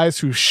 these guys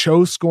who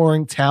show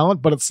scoring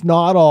talent, but it's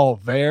not all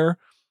there.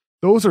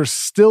 Those are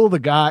still the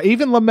guy,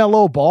 even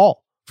LaMelo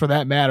Ball, for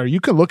that matter.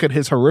 You can look at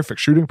his horrific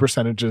shooting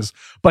percentages,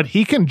 but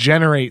he can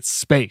generate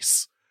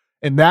space.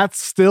 And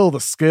that's still the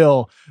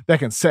skill that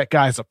can set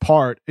guys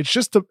apart. It's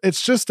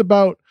just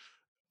about,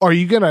 are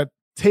you going to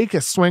take a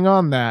swing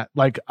on that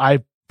like I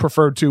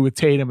preferred to with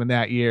Tatum in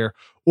that year?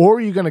 Or are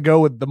you going to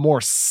go with the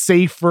more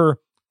safer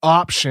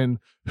option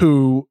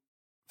who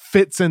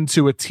fits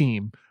into a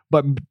team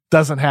but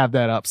doesn't have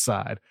that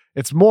upside?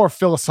 It's more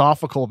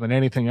philosophical than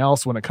anything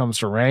else when it comes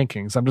to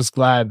rankings. I'm just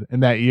glad in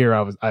that year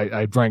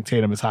I ranked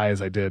Tatum as high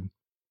as I did.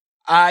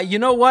 You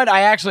know what?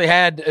 I actually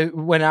had,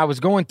 when I was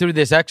going through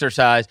this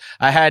exercise,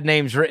 I had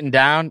names written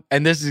down,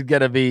 and this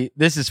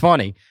is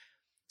funny.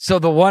 So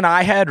the one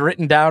I had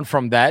written down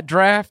from that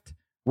draft,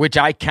 which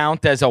I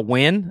count as a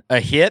win, a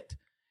hit,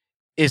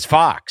 is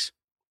Fox.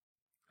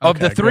 Of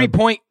the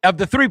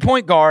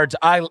 3-point guards,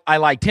 I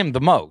liked him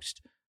the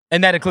most.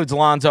 And that includes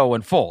Lonzo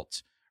and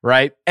Fultz,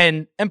 right?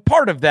 And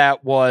part of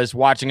that was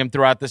watching him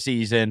throughout the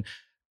season.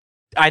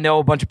 I know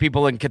a bunch of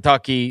people in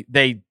Kentucky,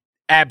 they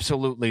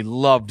absolutely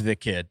loved the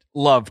kid,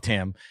 loved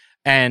him.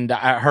 And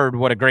I heard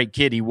what a great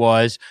kid he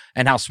was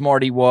and how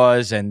smart he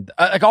was and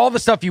like all the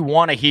stuff you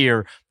want to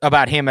hear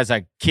about him as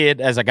a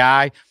kid, as a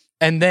guy.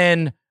 And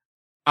then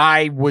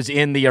I was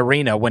in the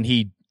arena when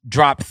he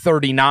dropped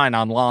 39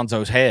 on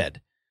Lonzo's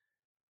head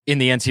in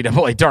the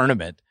NCAA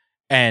tournament.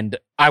 And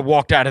I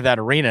walked out of that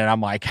arena and I'm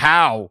like,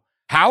 how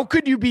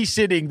could you be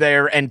sitting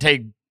there and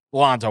take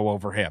Lonzo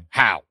over him?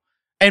 How?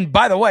 And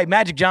by the way,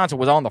 Magic Johnson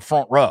was on the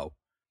front row.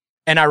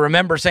 And I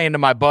remember saying to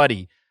my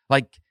buddy,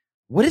 like,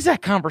 what is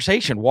that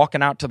conversation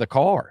walking out to the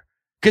car?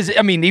 Because,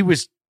 I mean,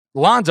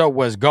 Lonzo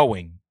was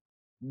going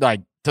like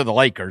to the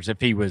Lakers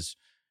if he was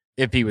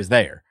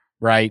there,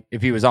 right?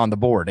 If he was on the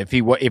board, if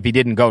he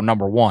didn't go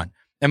number one.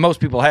 And most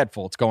people had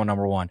Fultz going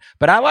number one.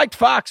 But I liked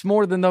Fox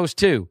more than those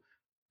two.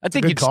 I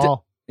think you'd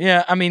call.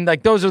 Yeah, I mean,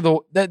 like those are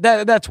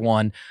that's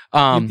one.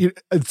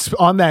 It's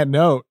on that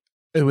note.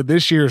 With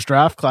this year's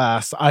draft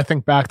class, I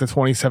think back to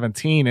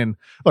 2017, and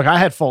look, I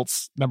had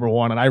Fultz number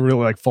one, and I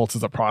really like Fultz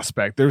as a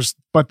prospect.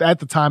 But at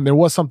the time, there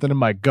was something in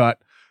my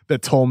gut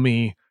that told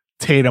me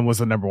Tatum was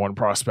the number one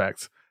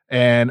prospect,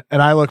 and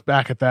I look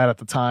back at that at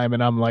the time,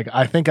 and I'm like,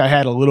 I think I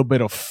had a little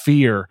bit of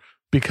fear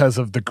because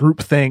of the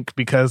groupthink,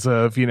 because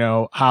of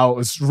how it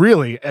was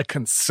really a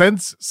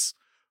consensus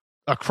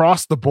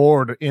across the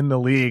board in the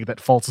league that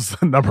Fultz is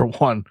the number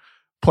one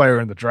player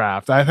in the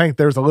draft. I think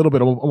there's a little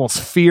bit of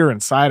almost fear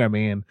inside of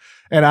me,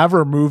 and I've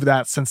removed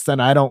that since then.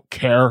 I don't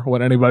care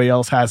what anybody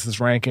else has as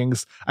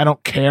rankings. I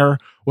don't care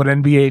what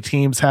NBA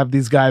teams have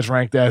these guys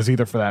ranked as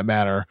either, for that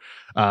matter.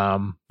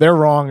 They're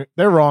wrong.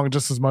 They're wrong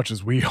just as much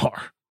as we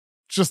are.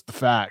 It's just the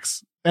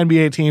facts.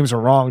 NBA teams are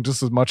wrong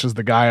just as much as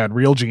the guy on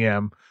Real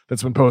GM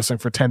that's been posting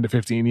for 10 to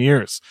 15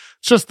 years.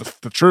 It's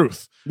just the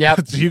truth. Yeah.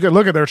 You can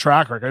look at their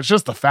track record. It's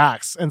just the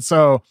facts. And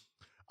so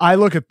I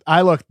look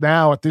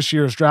now at this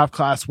year's draft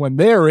class when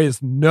there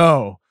is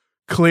no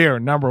clear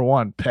number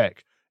one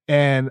pick.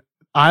 And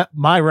my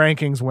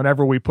rankings,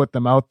 whenever we put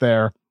them out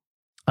there,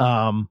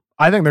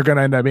 I think they're going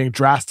to end up being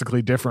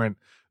drastically different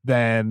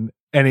than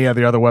any of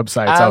the other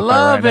websites out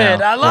there right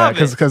now. I love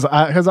it. Because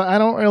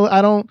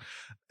I don't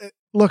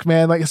look,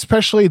 man, like,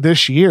 especially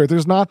this year,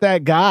 there's not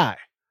that guy.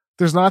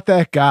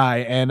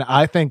 And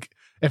I think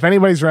if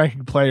anybody's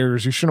ranking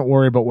players, you shouldn't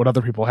worry about what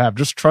other people have.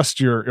 Just trust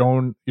your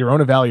own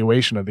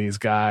evaluation of these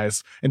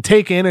guys and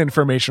take in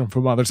information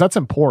from others. That's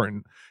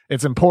important.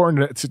 It's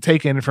important to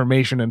take in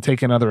information and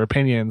take in other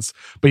opinions,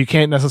 but you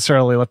can't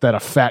necessarily let that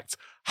affect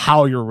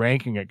how you're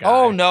ranking a guy.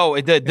 Oh no,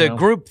 the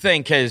group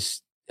think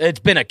it's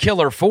been a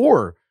killer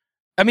for.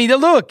 I mean,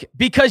 look,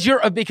 because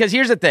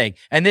here's the thing,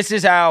 and this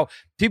is how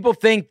people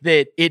think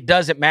that it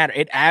doesn't matter.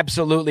 It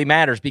absolutely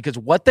matters, because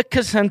what the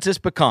consensus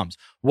becomes,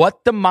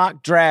 what the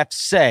mock drafts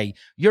say,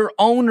 your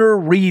owner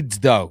reads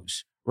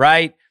those,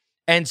 right?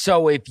 And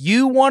so if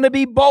you want to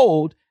be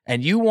bold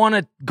and you want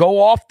to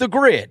go off the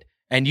grid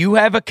and you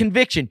have a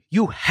conviction,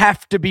 you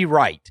have to be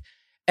right.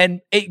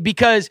 And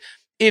because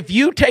if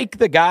you take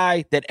the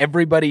guy that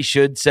everybody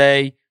should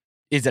say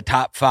is a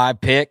top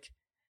 5 pick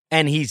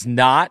and he's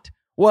not,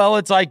 well,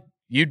 it's like,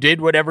 you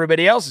did what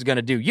everybody else is going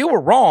to do. You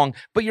were wrong,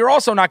 but you're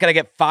also not going to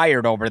get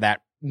fired over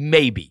that.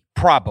 Maybe,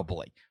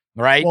 probably,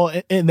 right?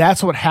 Well, and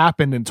that's what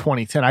happened in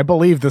 2010. I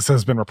believe this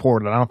has been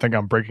reported. I don't think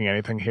I'm breaking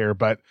anything here,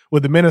 but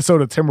with the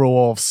Minnesota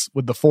Timberwolves,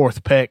 with the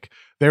 4th pick,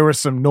 there was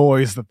some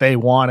noise that they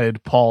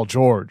wanted Paul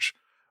George,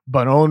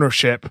 but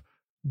ownership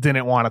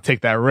didn't want to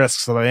take that risk,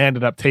 so they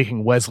ended up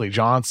taking Wesley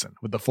Johnson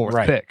with the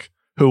 4th pick,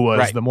 who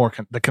was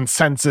the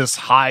consensus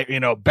high,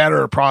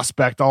 better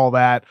prospect, all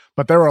that.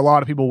 But there were a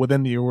lot of people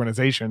within the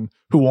organization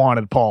who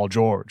wanted Paul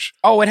George.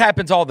 Oh, it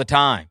happens all the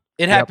time.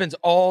 It happens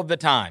all the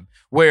time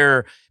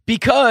where,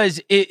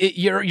 because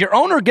your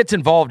owner gets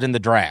involved in the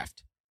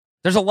draft.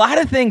 There's a lot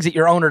of things that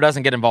your owner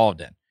doesn't get involved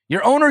in.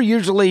 Your owner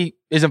usually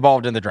is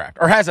involved in the draft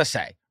or has a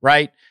say,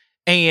 right?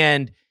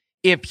 And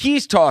if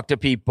he's talked to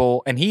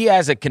people and he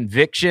has a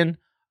conviction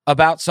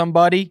about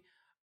somebody,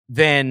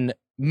 then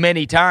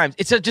many times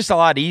it's just a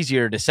lot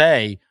easier to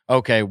say,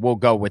 okay, we'll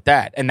go with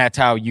that. And that's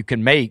how you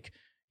can make,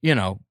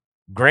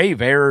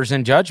 grave errors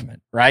in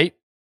judgment, right?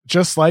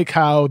 Just like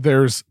how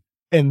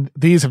and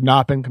these have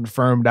not been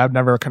confirmed. I've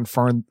never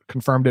confirmed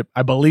it.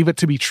 I believe it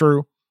to be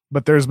true,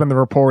 but there's been the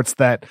reports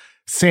that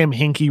Sam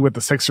Hinkie with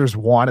the Sixers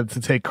wanted to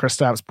take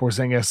Kristaps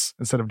Porzingis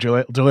instead of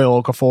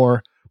Jahlil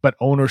Okafor, but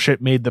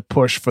ownership made the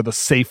push for the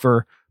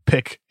safer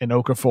pick in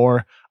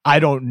Okafor. I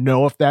don't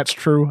know if that's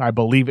true. I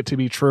believe it to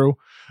be true.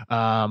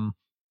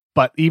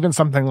 But even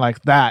something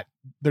like that,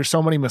 there's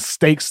so many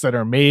mistakes that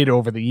are made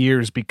over the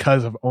years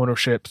because of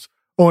ownership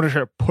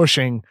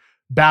pushing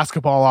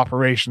basketball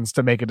operations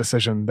to make a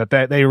decision that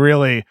they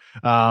really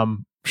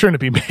shouldn't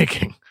be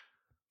making.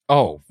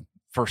 Oh,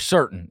 for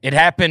certain. It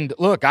happened.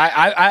 Look,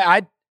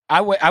 I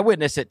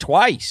witnessed it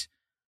twice.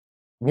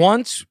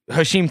 Once,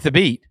 Hasheem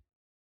Thabeet.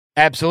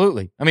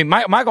 Absolutely. I mean,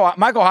 Michael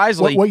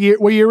Heisley. What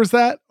year was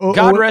that?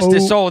 God rest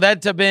his soul.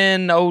 That'd have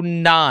been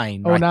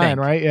 09. 09,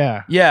 right?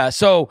 Yeah. Yeah.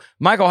 So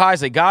Michael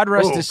Heisley, God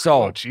rest his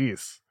soul. Oh,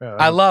 jeez. Yeah,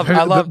 I love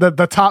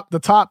the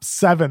top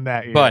 7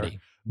 that year. Buddy.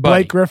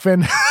 Blake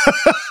Griffin,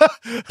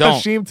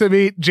 Hasheem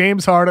Thabeet,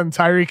 James Harden,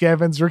 Tyreek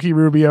Evans, Ricky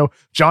Rubio,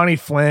 Johnny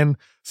Flynn,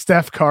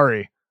 Steph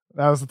Curry.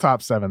 That was the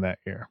top 7 that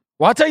year.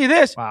 Well, I'll tell you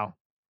this. Wow.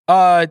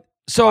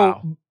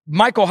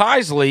 Michael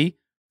Heisley,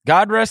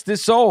 God rest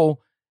his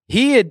soul,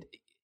 he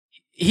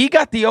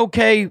got the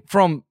okay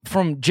from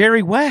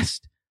Jerry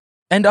West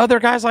and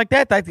other guys like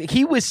that.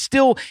 He was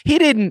still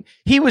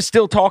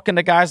talking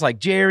to guys like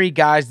Jerry,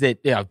 guys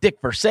that, Dick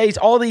Versace,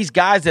 all these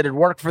guys that had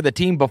worked for the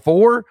team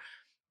before,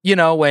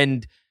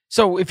 and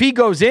so if he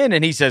goes in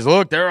and he says,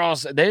 look,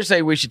 they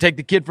say we should take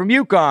the kid from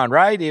UConn,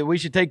 right? We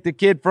should take the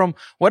kid from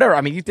whatever.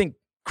 I mean, you think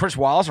Chris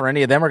Wallace or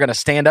any of them are going to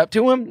stand up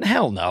to him?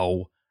 Hell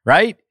no,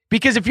 right?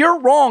 Because if you're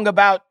wrong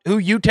about who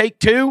you take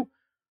to,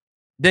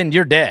 then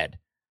you're dead.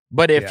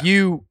 But if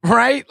you,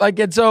 right?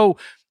 And so,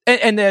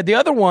 and the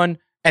other one,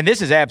 and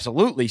this is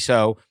absolutely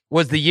so,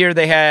 was the year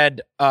they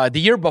had, the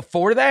year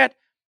before that,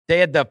 they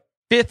had the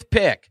 5th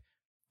pick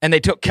and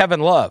they took Kevin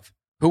Love,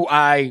 who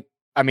I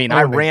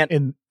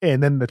ran.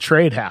 And then the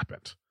trade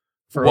happened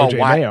for OJ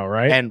Mayo,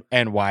 right?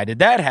 And why did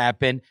that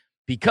happen?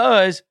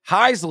 Because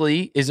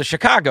Heisley is a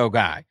Chicago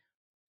guy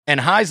and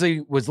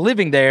Heisley was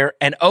living there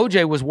and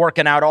OJ was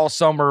working out all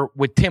summer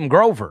with Tim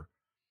Grover,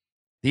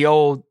 the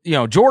old,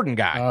 Jordan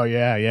guy. Oh,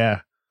 yeah,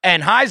 yeah.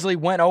 And Heisley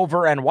went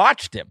over and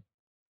watched him.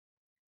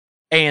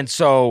 And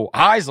so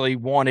Heisley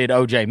wanted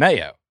OJ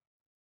Mayo.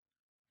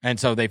 And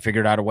so they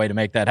figured out a way to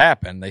make that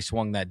happen. They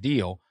swung that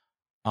deal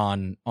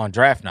on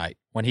draft night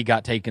when he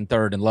got taken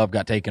 3rd and Love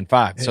got taken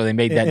 5. So they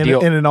made that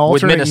deal in an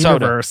alternate with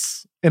Minnesota.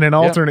 Universe. In an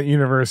alternate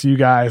universe, you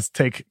guys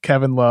take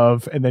Kevin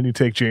Love and then you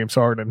take James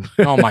Harden.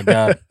 Oh my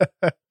God.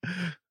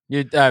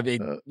 You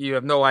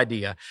have no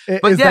idea.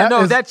 But is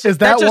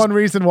that one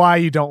reason why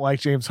you don't like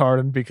James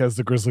Harden? Because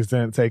the Grizzlies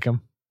didn't take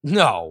him?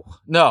 No.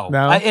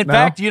 In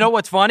fact, you know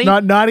what's funny?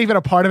 Not even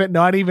a part of it.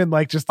 Not even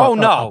like just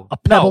a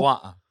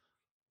pebble.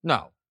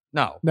 No.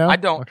 I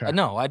don't. Okay.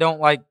 No, I don't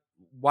like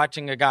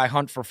watching a guy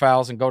hunt for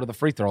fouls and go to the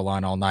free throw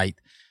line all night.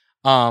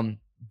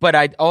 But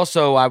I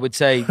would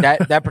say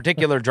that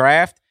particular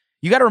draft,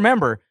 you got to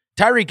remember,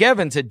 Tyreke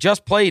Evans had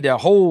just played a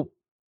whole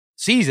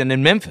season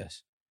in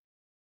Memphis.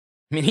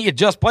 I mean, he had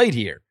just played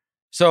here.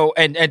 So,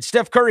 and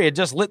Steph Curry had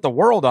just lit the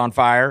world on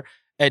fire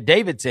at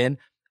Davidson.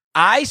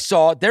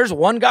 There's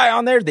one guy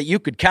on there that you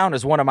could count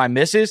as one of my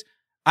misses.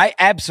 I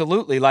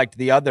absolutely liked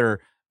the other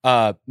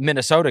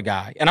Minnesota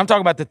guy. And I'm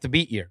talking about the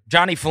Thabit year.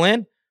 Johnny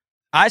Flynn.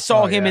 I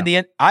saw him live in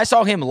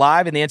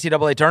the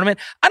NCAA tournament.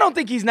 I don't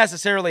think he's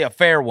necessarily a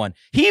fair one.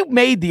 He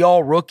made the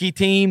all-rookie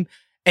team,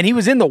 and he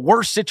was in the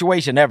worst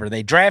situation ever.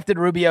 They drafted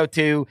Rubio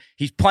too.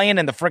 He's playing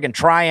in the friggin'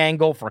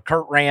 triangle for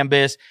Kurt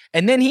Rambis.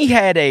 And then he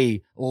had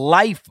a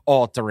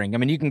life-altering, I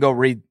mean, you can go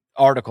read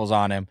articles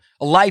on him,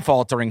 a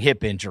life-altering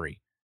hip injury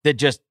that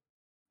just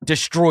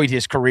destroyed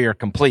his career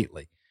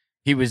completely.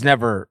 He was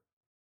never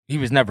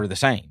the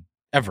same,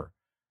 ever,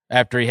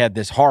 after he had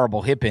this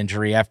horrible hip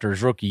injury after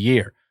his rookie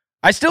year.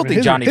 I still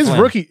think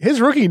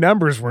his rookie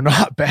numbers were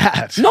not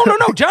bad. No.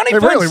 Johnny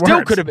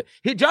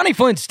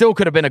Flynn still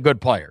could have been a good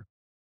player.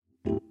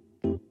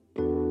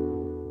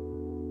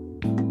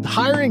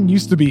 Hiring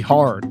used to be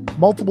hard.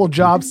 Multiple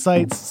job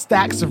sites,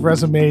 stacks of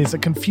resumes, a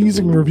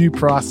confusing review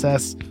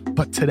process.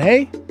 But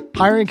today,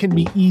 hiring can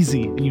be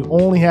easy, and you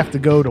only have to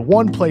go to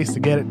one place to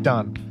get it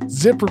done.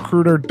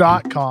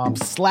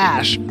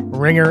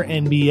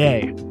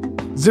 ZipRecruiter.com/RingerNBA.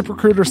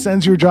 ZipRecruiter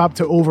sends your job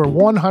to over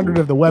 100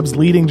 of the web's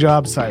leading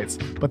job sites,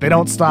 but they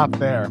don't stop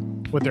there.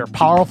 With their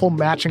powerful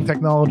matching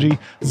technology,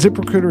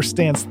 ZipRecruiter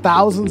scans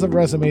thousands of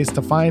resumes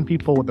to find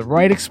people with the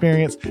right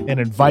experience and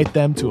invite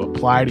them to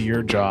apply to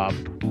your job.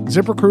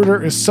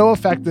 ZipRecruiter is so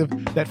effective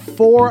that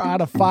 4 out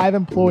of 5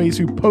 employees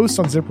who post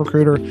on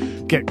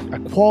ZipRecruiter get a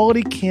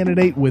quality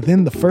candidate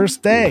within the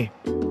first day.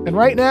 And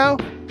right now,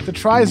 to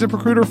try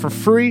ZipRecruiter for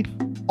free,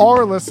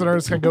 our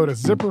listeners can go to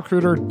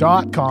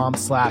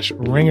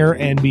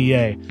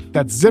ZipRecruiter.com/RingerNBA.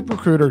 That's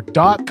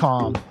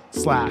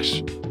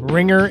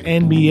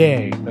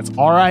ZipRecruiter.com/RingerNBA. That's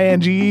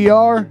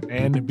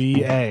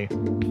RINGERNBA.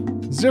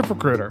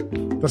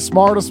 ZipRecruiter, the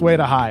smartest way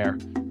to hire.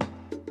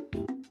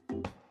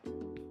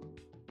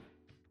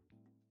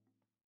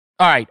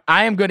 All right,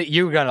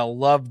 you're gonna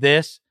love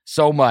this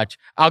so much.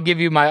 I'll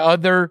give you my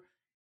other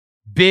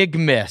big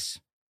miss.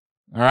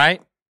 All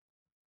right?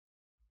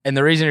 And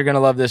the reason you're gonna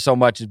love this so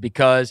much is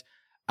because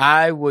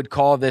I would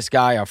call this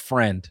guy a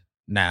friend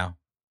now.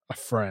 A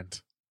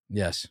friend.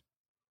 Yes.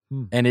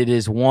 And it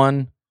is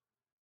one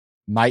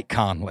Mike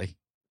Conley.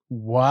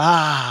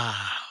 Wow.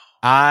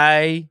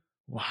 I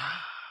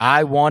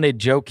wanted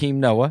Joakim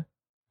Noah,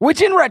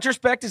 which in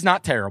retrospect is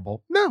not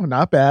terrible. No,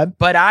 not bad.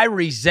 But I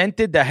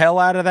resented the hell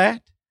out of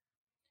that.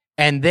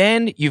 And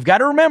then you've got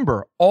to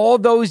remember, all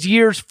those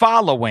years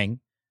following,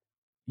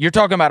 you're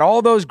talking about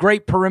all those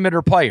great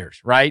perimeter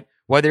players, right?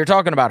 Whether you're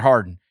talking about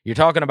Harden, you're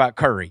talking about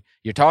Curry,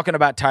 you're talking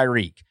about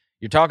Tyreke,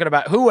 you're talking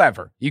about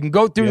whoever. You can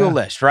go through the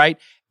list, right?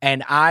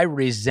 And I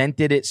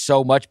resented it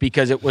so much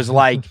because it was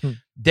like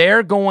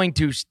they're going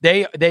to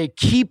they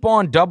keep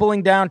on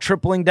doubling down,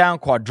 tripling down,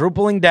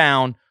 quadrupling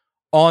down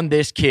on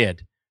this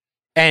kid.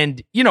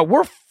 And,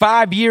 we're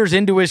 5 years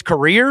into his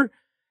career,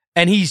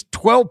 and he's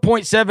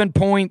 12.7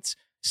 points,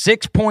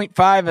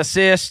 6.5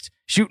 assists,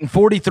 shooting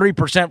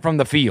 43% from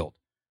the field.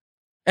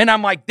 And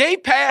I'm like, they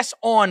pass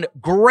on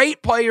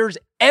great players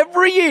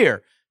every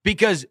year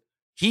because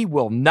he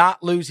will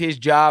not lose his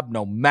job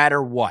no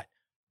matter what.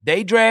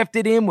 They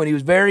drafted him when he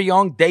was very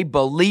young. They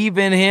believe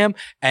in him,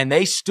 and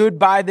they stood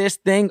by this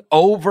thing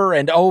over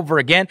and over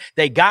again.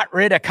 They got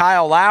rid of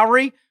Kyle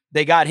Lowry.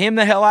 They got him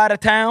the hell out of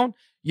town,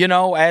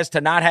 as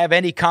to not have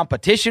any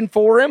competition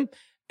for him,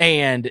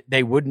 and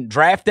they wouldn't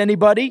draft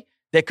anybody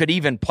that could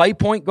even play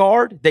point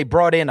guard. They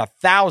brought in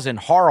 1,000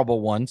 horrible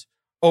ones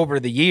over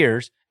the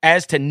years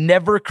as to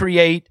never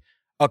create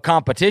a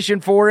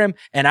competition for him,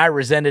 and I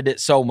resented it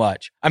so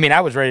much. I mean,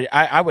 I was ready.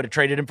 I would have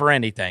traded him for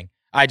anything.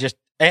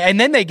 And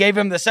then they gave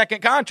him the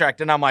second contract,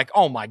 and I'm like,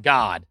 oh my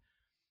God.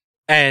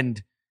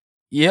 And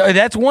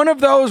that's one of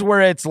those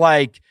where it's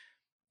like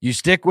you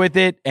stick with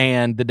it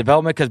and the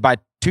development, because by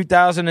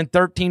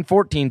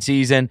 2013-14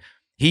 season,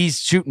 he's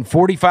shooting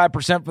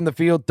 45% from the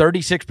field,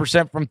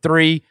 36% from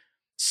three,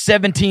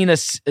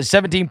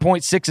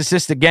 17.6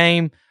 assists a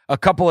game, a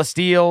couple of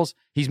steals.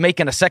 He's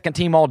making a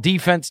second-team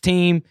all-defense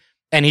team,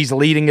 and he's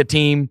leading a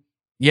team,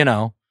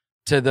 to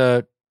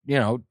the,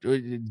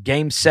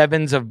 game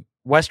 7s of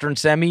Western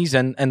semis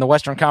and the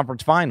Western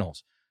Conference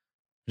Finals.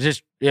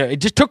 It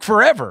just took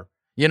forever.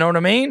 You know what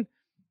I mean?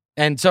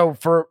 And so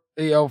for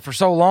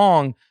so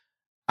long,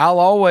 I'll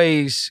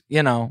always,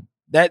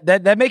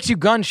 that makes you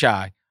gun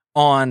shy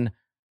on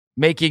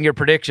making your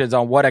predictions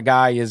on what a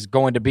guy is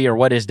going to be or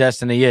what his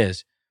destiny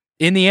is.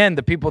 In the end,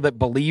 the people that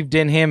believed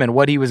in him and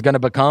what he was going to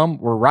become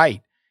were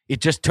right.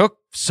 It just took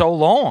so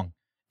long.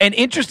 And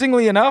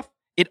interestingly enough,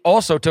 it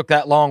also took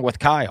that long with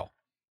Kyle,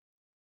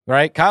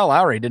 right? Kyle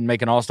Lowry didn't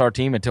make an all-star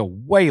team until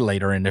way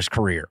later in his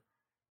career.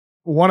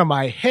 One of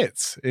my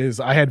hits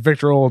is I had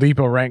Victor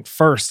Oladipo ranked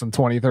first in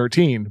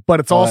 2013, but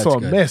it's also a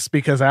miss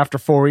because after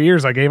 4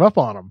 years I gave up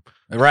on him.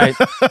 Right.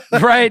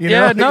 Right. You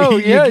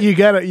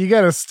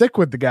gotta stick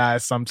with the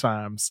guys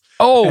sometimes.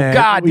 Oh, and,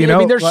 God.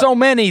 There's so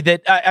many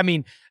that,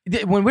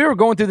 when we were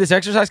going through this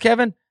exercise,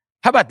 Kevin,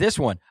 how about this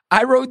one?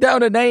 I wrote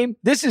down a name.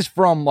 This is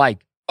from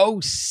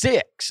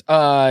 2006.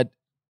 I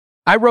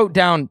wrote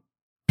down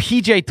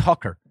PJ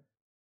Tucker.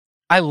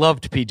 I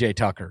loved PJ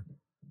Tucker.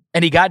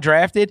 And he got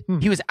drafted.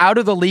 He was out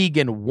of the league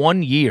in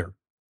 1 year.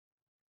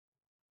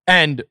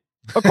 And,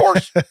 of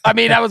course,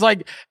 I was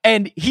like,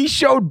 and he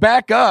showed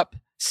back up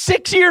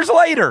 6 years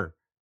later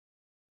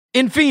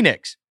in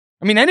Phoenix.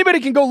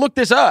 Anybody can go look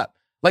this up.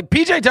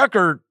 PJ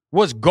Tucker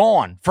was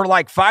gone for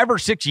 5 or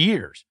 6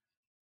 years.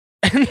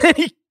 And then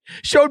he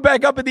showed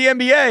back up in the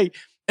NBA.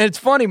 And it's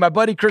funny, my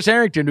buddy Chris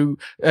Harrington, who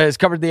has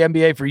covered the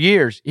NBA for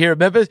years here at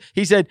Memphis,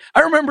 he said,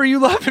 I remember you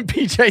loving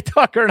PJ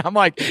Tucker. And I'm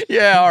like,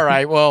 yeah, all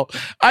right. Well,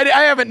 I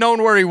haven't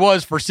known where he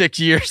was for 6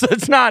 years.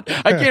 That's not,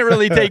 I can't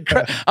really take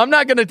credit. I'm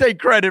not going to take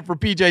credit for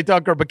PJ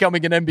Tucker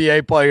becoming an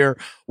NBA player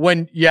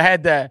when you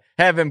had to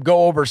have him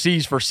go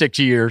overseas for 6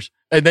 years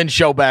and then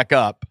show back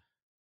up,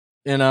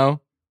 And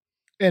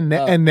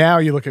now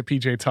you look at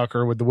PJ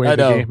Tucker with the way the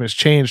game has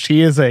changed.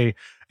 He is a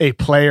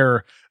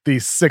player.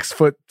 These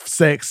 6'6",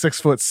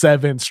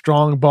 6'7",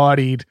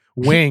 strong-bodied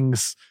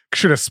wings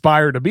should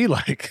aspire to be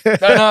like. I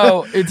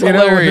know, it's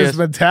hilarious. With his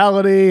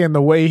mentality and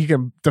the way he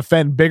can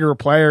defend bigger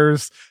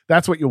players,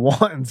 that's what you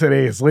want in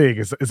today's league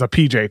is a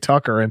PJ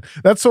Tucker. And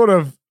that sort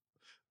of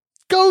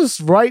goes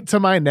right to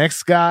my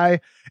next guy.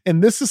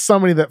 And this is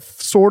somebody that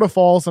sort of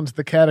falls into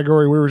the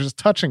category we were just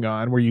touching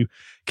on, where you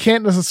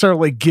can't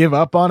necessarily give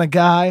up on a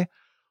guy,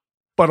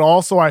 but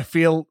also I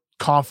feel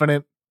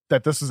confident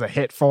that this is a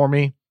hit for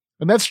me.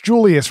 And that's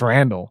Julius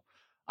Randle.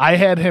 I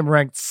had him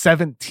ranked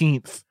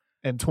 17th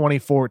in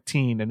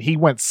 2014, and he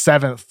went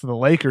 7th to the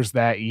Lakers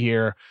that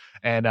year.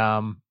 And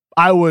the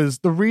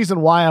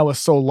reason why I was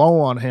so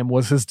low on him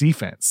was his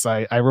defense.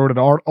 I wrote an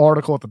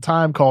article at the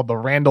time called The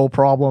Randle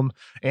Problem,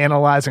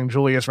 analyzing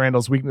Julius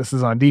Randle's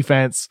weaknesses on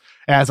defense.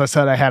 As I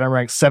said, I had him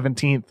ranked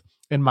 17th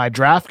in my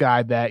draft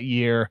guide that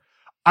year.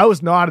 I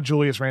was not a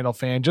Julius Randle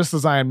fan, just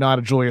as I am not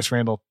a Julius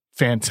Randle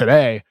fan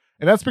today.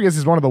 And that's because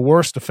he's one of the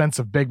worst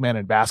defensive big men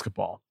in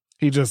basketball.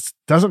 He just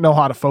doesn't know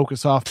how to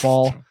focus off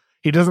ball.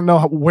 He doesn't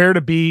know where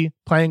to be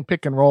playing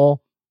pick and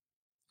roll.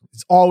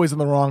 He's always in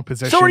the wrong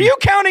position. So are you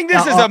counting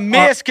this as a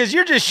miss? Because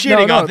you're just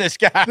shitting on this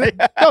guy.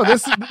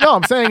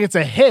 I'm saying it's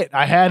a hit.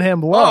 I had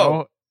him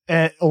low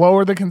and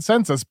lower the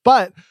consensus,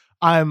 but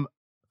I'm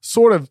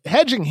sort of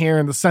hedging here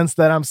in the sense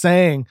that I'm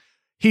saying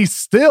he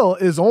still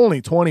is only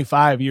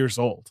 25 years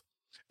old.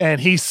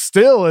 And he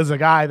still is a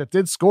guy that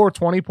did score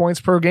 20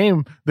 points per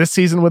game this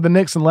season with the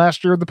Knicks and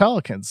last year with the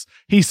Pelicans.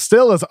 He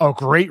still is a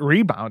great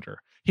rebounder.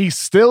 He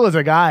still is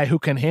a guy who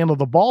can handle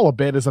the ball a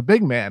bit as a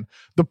big man.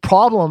 The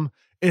problem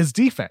is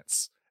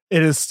defense.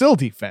 It is still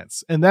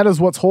defense. And that is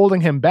what's holding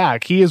him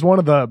back. He is one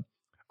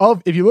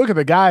if you look at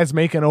the guys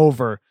making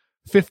over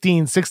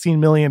 $15, $16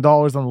 million in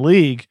the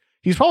league,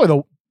 he's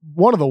probably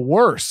one of the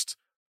worst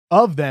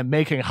of them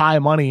making high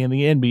money in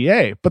the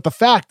NBA. But the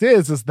fact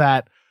is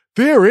that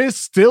there is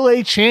still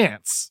a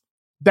chance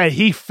that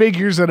he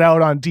figures it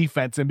out on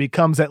defense and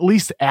becomes at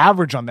least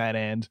average on that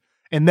end.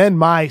 And then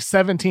my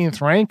 17th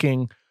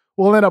ranking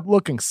will end up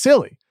looking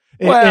silly.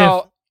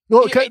 Well,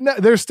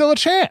 there's still a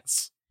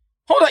chance.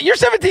 Hold on. Your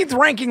 17th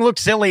ranking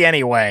looks silly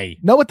anyway.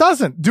 No, it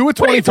doesn't. Do a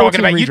 2014 What are you talking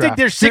about? redraft. You think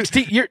there's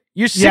 16? You're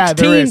 16? Yeah,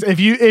 there is. If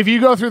you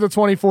go through the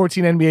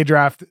 2014 NBA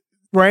draft,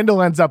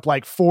 Randle ends up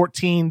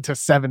 14 to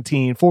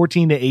 17,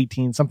 14 to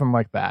 18, something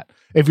like that.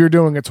 If you're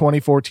doing a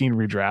 2014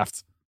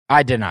 redraft.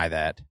 I deny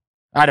that.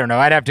 I don't know.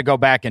 I'd have to go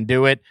back and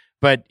do it.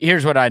 But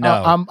here's what I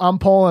know. I'm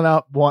pulling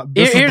up one.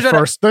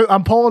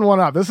 I'm pulling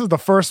one up. This is the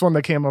first one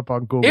that came up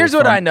on Google. Here's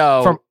what I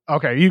know.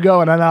 Okay, you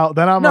go, and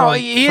then I'm. No,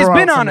 he has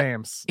been on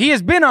names. He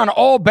has been on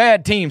all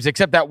bad teams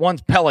except that one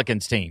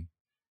Pelicans team.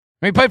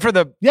 He played for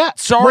the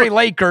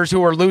Lakers,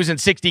 who are losing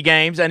 60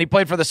 games, and he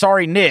played for the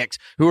sorry Knicks,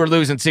 who are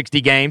losing 60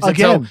 games. And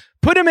so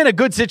put him in a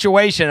good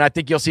situation, I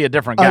think you'll see a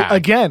different guy.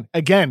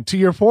 Again, to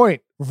your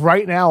point,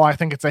 right now I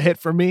think it's a hit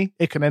for me.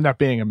 It can end up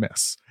being a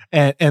miss,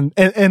 and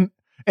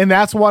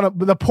that's one of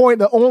the point.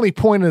 The only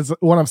point is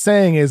what I'm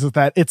saying is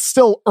that it's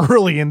still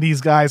early in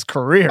these guys'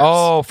 careers.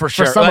 Oh, for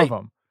sure, for some of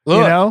them.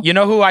 Look, you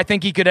know who I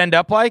think he could end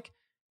up like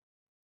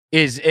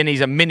and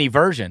he's a mini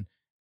version.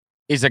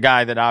 Is a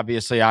guy that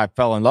obviously I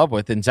fell in love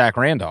with in Zach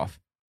Randolph.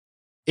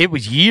 It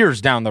was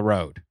years down the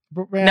road.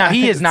 Man, now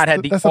he has not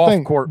had the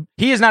off court.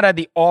 He has not had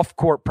the off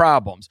court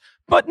problems.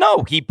 But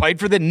no, he played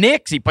for the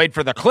Knicks. He played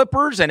for the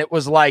Clippers. And it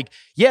was like,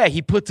 yeah,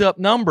 he puts up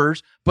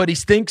numbers, but he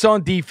stinks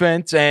on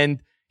defense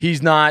and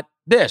he's not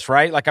this,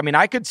 right? Like, I mean,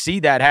 I could see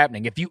that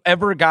happening. If you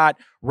ever got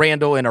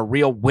Randle in a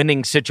real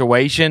winning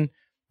situation,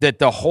 that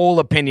the whole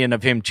opinion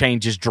of him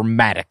changes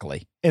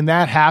dramatically. And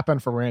that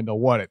happened for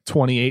Randle, at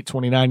 28,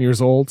 29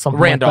 years old? Something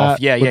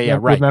Randolph, like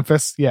that? right. With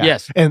Memphis, yeah.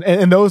 Yes.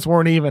 And those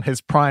weren't even his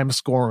prime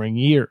scoring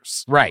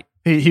years. Right.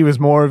 He was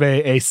more of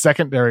a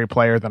secondary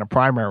player than a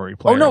primary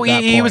player. Oh, no,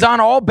 he was on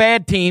all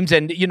bad teams,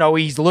 and,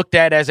 he's looked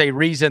at as a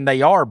reason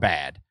they are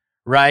bad,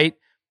 right?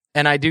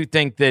 And I do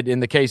think that in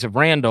the case of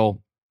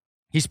Randle,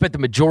 he spent the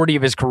majority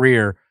of his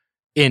career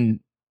in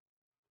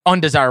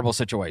undesirable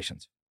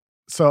situations.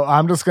 So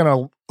I'm just going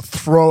to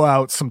throw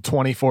out some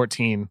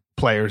 2014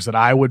 players that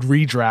I would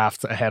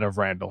redraft ahead of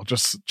Randle,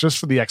 just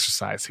for the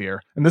exercise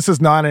here. And this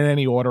is not in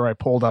any order. I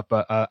pulled up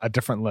a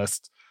different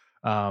list.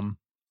 Joel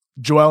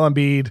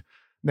Embiid,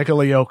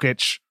 Nikola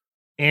Jokic,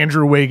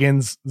 Andrew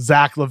Wiggins,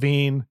 Zach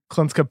LaVine,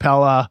 Clint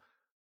Capella,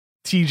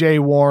 TJ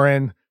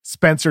Warren,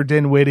 Spencer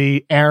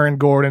Dinwiddie, Aaron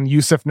Gordon,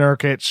 Yusuf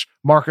Nurkic,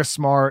 Marcus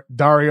Smart,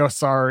 Dario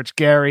Saric,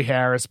 Gary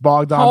Harris,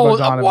 Bogdan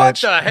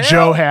Bogdanovic,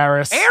 Joe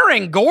Harris.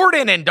 Aaron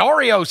Gordon and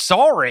Dario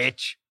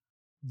Saric?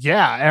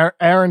 Yeah,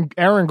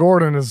 Aaron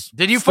Gordon is.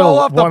 Did you fall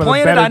off the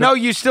planet? I know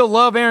you still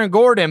love Aaron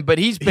Gordon, but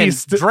he's been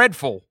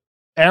dreadful.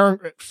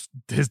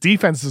 His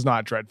defense is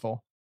not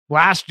dreadful.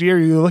 Last year,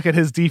 you look at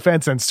his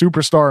defense and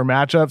superstar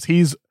matchups,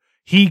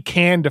 he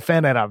can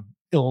defend at an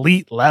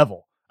elite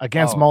level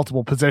against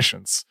multiple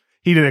positions.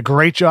 He did a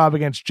great job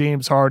against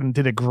James Harden,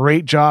 did a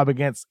great job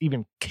against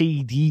even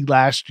KD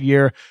last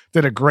year,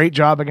 did a great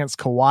job against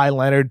Kawhi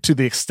Leonard to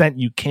the extent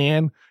you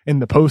can in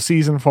the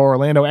postseason for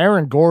Orlando.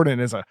 Aaron Gordon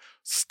is a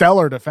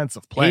stellar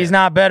defensive player. He's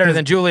not better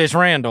than Julius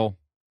Randle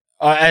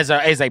as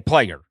a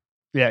player.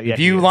 Yeah. If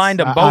you lined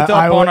them both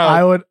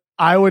up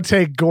I would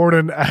take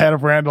Gordon ahead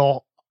of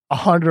Randle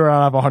 100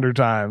 out of 100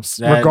 times,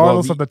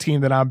 regardless of the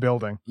team that I'm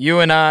building. You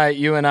and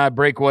I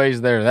break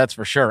ways there, that's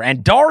for sure.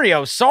 And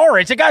Dario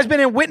Saric, the guy's been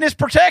in witness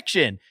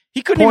protection.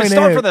 He couldn't even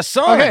start for the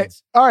Suns. Okay.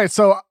 All right,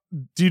 so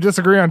do you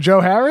disagree on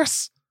Joe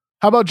Harris?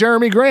 How about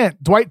Jeremy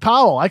Grant, Dwight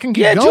Powell? I can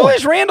keep going.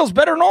 Julius Randle's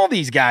better than all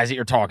these guys that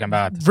you're talking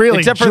about. Really?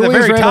 Except for Julius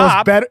the very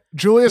top.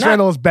 Julius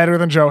Randle is better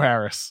than Joe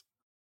Harris.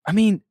 I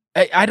mean,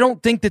 I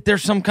don't think that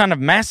there's some kind of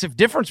massive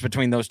difference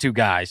between those two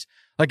guys.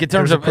 Like in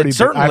terms of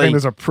certainly, I think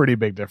there's a pretty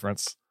big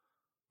difference.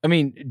 I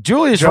mean,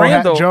 Julius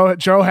Randle.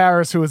 Joe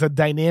Harris, who is a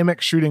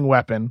dynamic shooting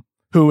weapon,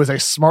 who is a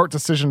smart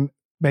decision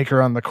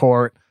maker on the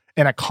court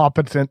and a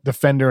competent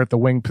defender at the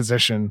wing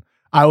position.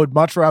 I would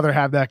much rather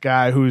have that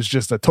guy who's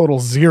just a total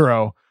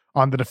zero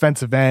on the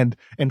defensive end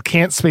and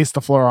can't space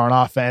the floor on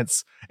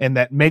offense and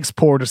that makes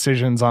poor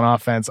decisions on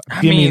offense.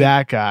 Give me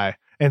that guy.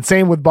 And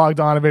same with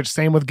Bogdanovic,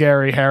 same with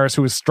Gary Harris,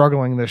 who is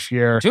struggling this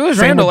year. Julius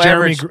Randle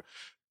averaged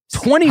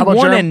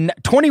 21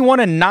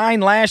 and 9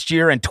 last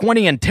year and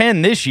 20 and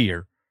 10 this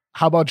year.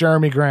 How about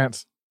Jeremy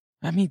Grant?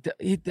 I mean,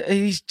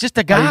 he's just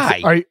a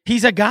guy.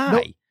 He's a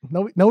guy.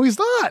 No, he's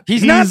not.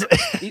 He's not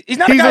a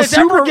guy that's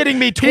ever getting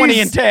me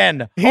 20 and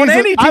 10 on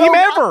any team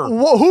ever.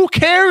 Who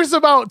cares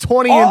about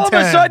 20 and 10? All of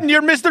a sudden,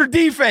 you're Mr.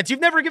 Defense. You've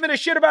never given a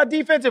shit about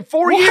defense in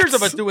 4 years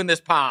of us doing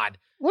this pod.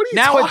 What are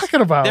you talking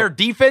about? Their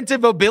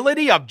defensive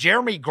ability of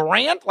Jeremy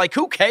Grant? Like,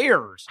 who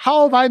cares?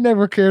 How have I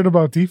never cared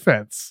about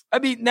defense? I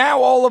mean,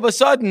 now all of a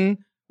sudden,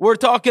 we're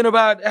talking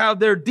about how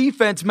their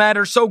defense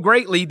matters so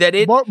greatly that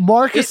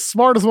Marcus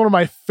Smart is one of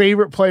my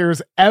favorite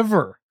players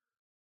ever.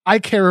 I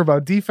care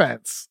about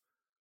defense.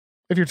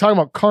 If you're talking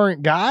about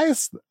current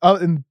guys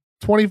in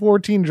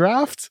 2014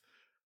 draft,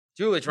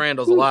 Julius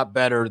Randle's a lot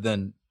better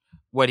than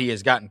what he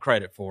has gotten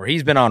credit for.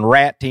 He's been on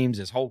rat teams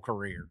his whole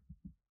career.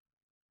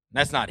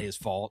 That's not his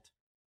fault.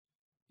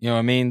 You know what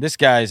I mean? This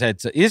guy's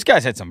had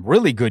some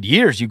really good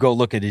years. You go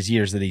look at his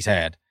years that he's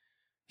had.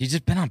 He's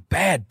just been on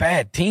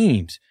bad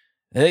teams.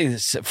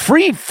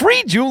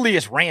 Free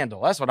Julius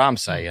Randle. That's what I'm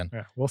saying.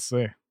 Yeah, we'll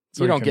see.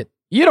 So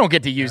you don't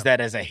get to use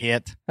that as a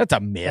hit. That's a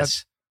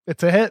miss.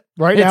 It's a hit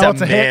right now.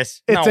 It's a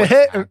miss. Hit. It's a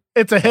hit.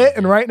 It's a hit.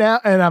 And right now,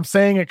 and I'm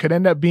saying it could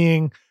end up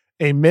being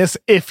a miss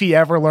if he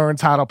ever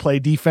learns how to play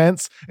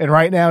defense. And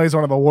right now, he's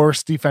one of the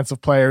worst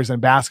defensive players in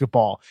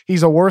basketball.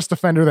 He's a worse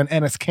defender than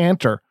Enes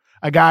Kanter,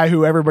 a guy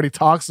who everybody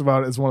talks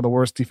about as one of the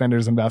worst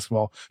defenders in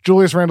basketball.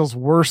 Julius Randle's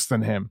worse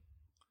than him.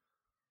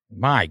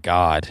 My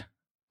God.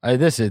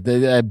 This is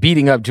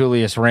beating up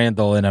Julius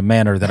Randle in a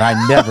manner that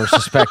I never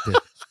suspected.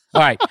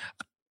 All right.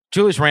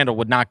 Julius Randle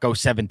would not go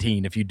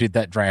 17 if you did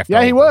that draft.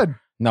 Yeah, he would.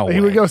 No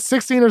he would go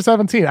 16 or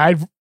 17.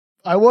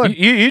 I would.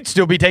 You'd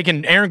still be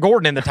taking Aaron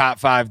Gordon in the top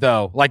 5,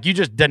 though. Like, you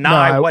just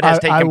deny what has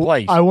taken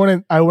place. I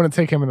wouldn't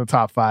take him in the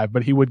top 5,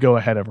 but he would go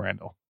ahead of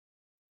Randle.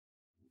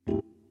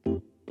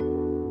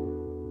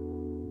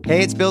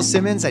 Hey, it's Bill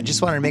Simmons. I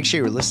just wanted to make sure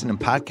you were listening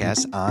to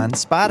podcasts on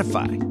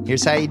Spotify.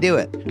 Here's how you do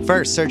it.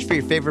 First, search for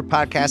your favorite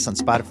podcasts on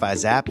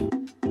Spotify's app.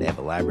 They have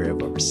a library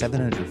of over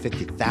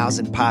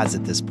 750,000 pods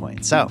at this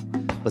point. So,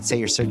 let's say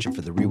you're searching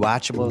for The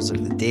Rewatchables or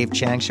The Dave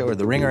Chang Show or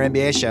The Ringer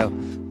NBA Show.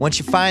 Once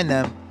you find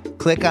them,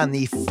 click on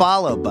the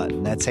follow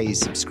button. That's how you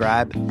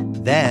subscribe.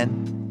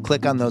 Then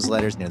Click on those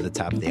letters near the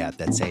top of the app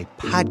that say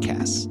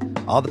podcasts.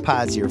 All the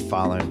pods you're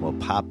following will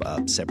pop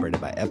up, separated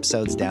by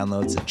episodes,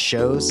 downloads, and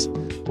shows.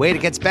 Wait,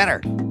 it gets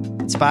better.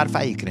 On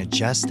Spotify, you can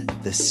adjust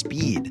the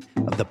speed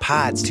of the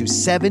pods to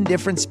 7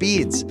 different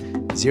speeds.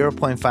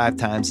 0.5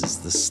 times is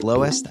the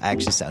slowest. I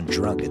actually sound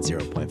drunk at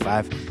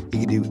 0.5. You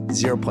can do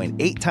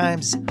 0.8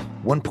 times,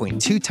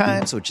 1.2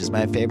 times, which is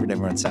my favorite.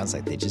 Everyone sounds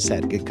like they just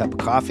had a good cup of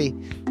coffee.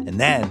 And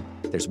then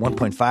there's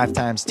 1.5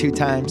 times, 2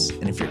 times,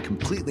 and if you're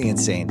completely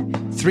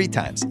insane, 3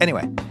 times.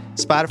 Anyway,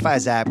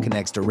 Spotify's app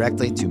connects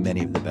directly to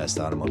many of the best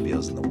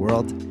automobiles in the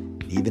world.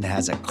 It even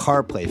has a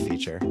CarPlay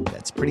feature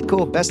that's pretty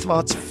cool. Best of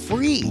all, it's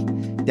free.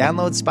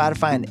 Download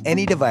Spotify on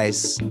any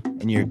device,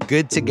 and you're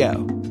good to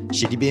go.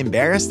 Should you be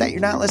embarrassed that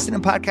you're not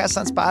listening to podcasts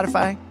on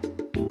Spotify?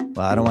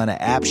 Well, I don't want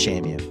to app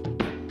shame you,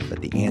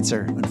 but the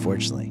answer,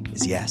 unfortunately,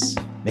 is yes.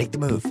 Make the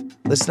move.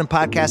 Listen to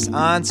podcasts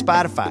on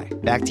Spotify.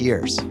 Back to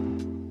yours.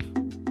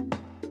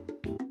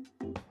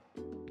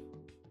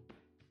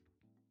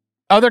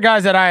 Other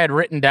guys that I had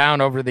written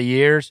down over the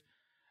years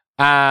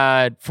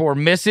for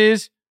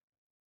misses,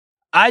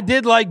 I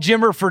did like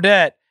Jimmer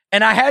Fredette.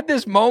 And I had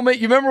this moment,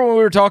 you remember when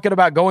we were talking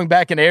about going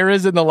back in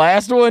eras in the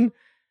last one?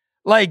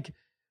 Like,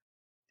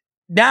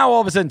 now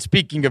all of a sudden,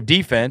 speaking of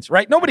defense,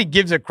 right? Nobody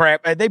gives a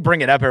crap. They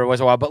bring it up every once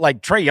in a while, but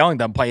like Trae Young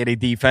doesn't play any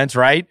defense,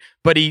 right?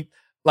 But he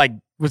like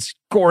was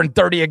scoring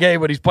 30 a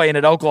game when he's playing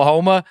at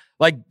Oklahoma.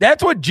 Like,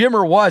 that's what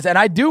Jimmer was. And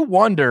I do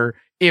wonder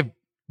if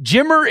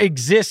Jimmer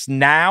exists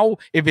now,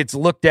 if it's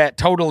looked at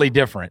totally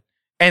different,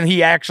 and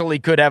he actually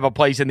could have a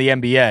place in the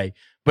NBA.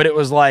 But it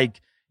was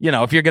like, you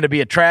know, if you're going to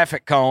be a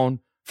traffic cone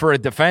for a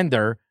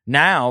defender,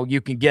 now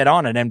you can get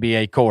on an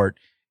NBA court.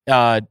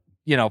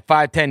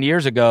 5-10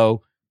 years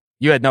ago,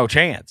 you had no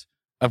chance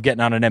of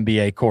getting on an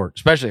NBA court,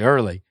 especially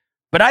early.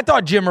 But I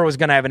thought Jimmer was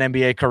going to have an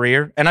NBA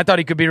career, and I thought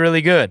he could be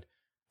really good.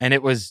 And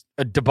it was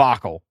a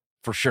debacle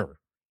for sure.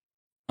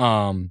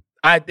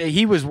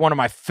 He was one of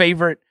my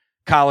favorite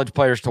college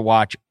players to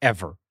watch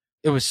ever.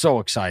 It was so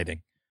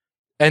exciting.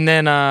 And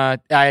then I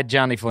had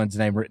Johnny Flynn's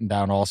name written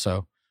down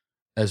also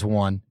as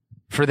one.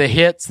 For the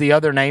hits, the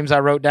other names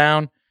I wrote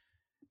down,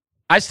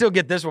 I still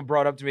get this one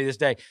brought up to me this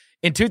day.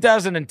 In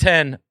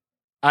 2010,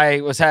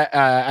 I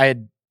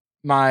had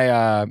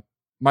my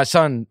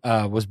son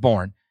was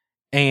born,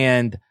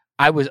 and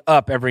I was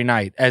up every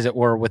night, as it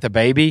were, with a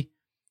baby,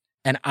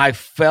 and I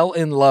fell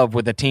in love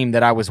with a team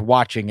that I was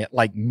watching at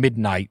like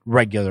midnight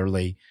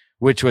regularly,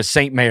 which was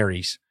St.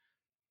 Mary's.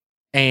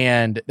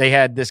 And they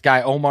had this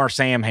guy, Omar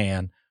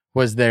Samhan,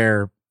 was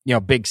their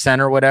big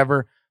center,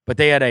 whatever, but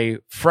they had a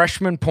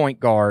freshman point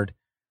guard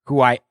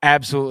who I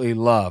absolutely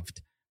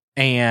loved.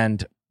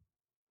 And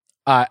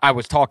I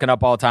was talking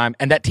up all the time,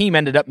 and that team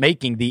ended up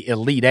making the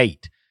Elite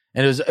Eight.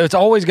 And it's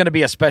always going to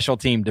be a special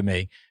team to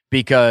me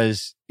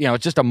because,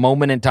 it's just a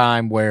moment in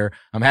time where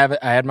I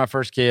had my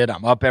first kid.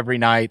 I'm up every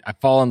night. I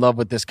fall in love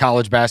with this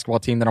college basketball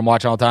team that I'm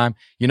watching all the time.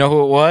 You know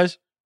who it was?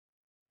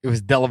 It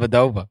was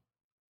Dellavedova.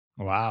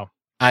 Wow.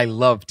 I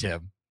loved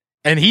him.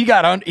 And he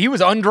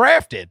was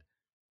undrafted.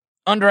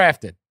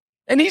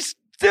 And he's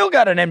still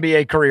got an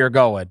NBA career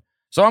going.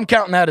 So I'm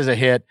counting that as a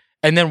hit.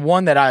 And then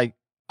one that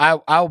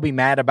I'll be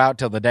mad about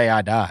till the day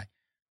I die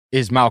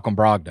is Malcolm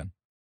Brogdon.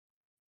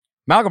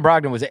 Malcolm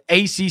Brogdon was an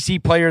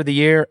ACC Player of the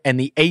Year and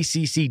the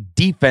ACC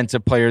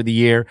Defensive Player of the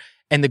Year.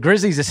 And the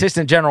Grizzlies'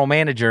 assistant general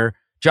manager,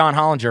 John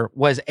Hollinger,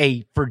 was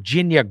a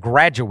Virginia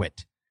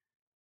graduate.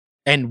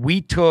 And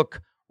we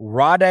took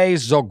Rade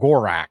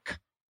Zagorak,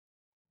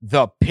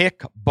 the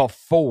pick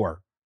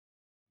before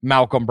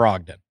Malcolm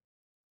Brogdon.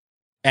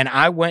 And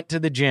I went to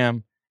the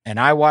gym and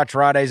I watched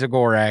Rade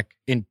Zagorak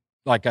in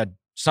like a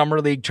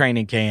summer league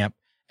training camp.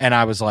 And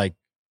I was like,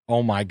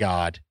 oh my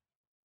God.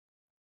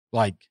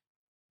 Like,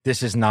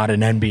 this is not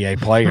an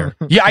NBA player.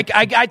 Yeah,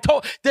 I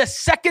told the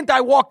second I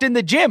walked in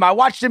the gym, I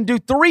watched him do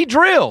 3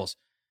 drills.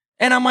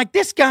 And I'm like,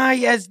 this guy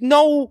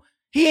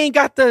he ain't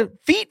got the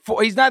feet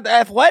for, he's not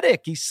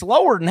athletic. He's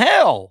slower than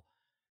hell.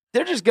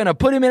 They're just going to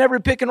put him in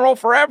every pick and roll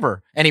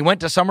forever. And he went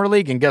to summer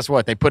league, and guess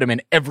what? They put him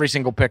in every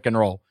single pick and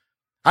roll.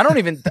 I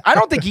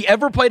don't think he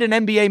ever played an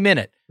NBA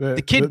minute.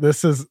 The kid.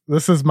 This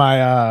is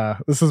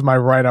my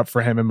write up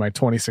for him in my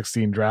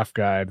 2016 draft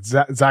guide.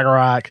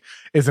 Zagorak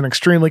is an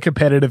extremely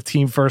competitive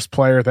team first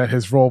player that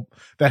has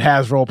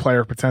role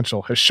player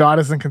potential. His shot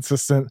is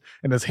inconsistent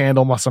and his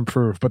handle must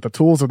improve, but the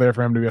tools are there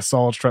for him to be a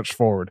solid stretch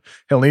forward.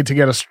 He'll need to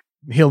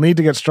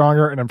get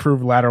stronger and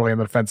improve laterally in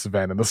the defensive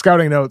end. And the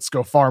scouting notes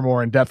go far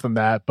more in depth than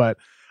that. But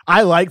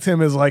I liked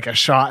him as like a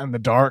shot in the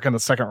dark in the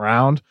second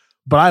round.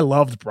 But I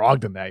loved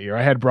Brogdon that year.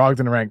 I had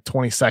Brogdon ranked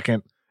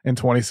 22nd in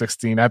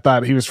 2016. I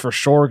thought he was for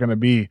sure going to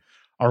be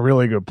a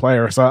really good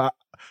player. So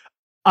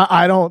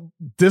I don't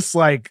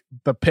dislike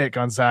the pick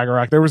on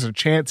Zagorak. There was a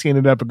chance he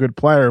ended up a good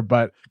player,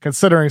 but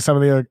considering some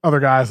of the other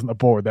guys on the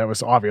board, that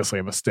was obviously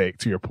a mistake,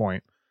 to your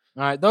point.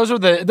 All right, those are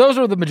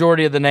the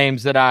majority of the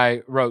names that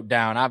I wrote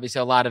down. Obviously,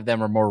 a lot of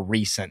them are more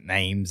recent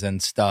names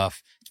and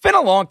stuff. It's been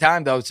a long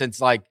time, though, since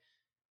like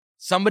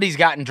somebody's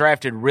gotten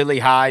drafted really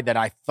high that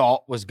I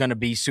thought was going to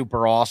be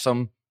super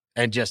awesome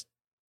and just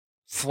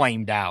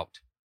flamed out.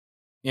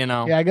 you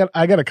know? Yeah,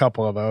 I got a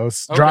couple of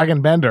those. Okay.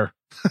 Dragan Bender.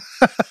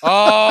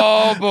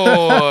 Oh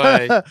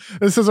boy.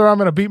 This is where I'm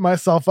going to beat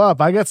myself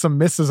up. I got some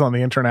misses on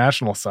the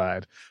international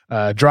side.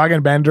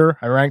 Dragan Bender,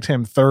 I ranked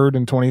him 3rd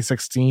in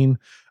 2016.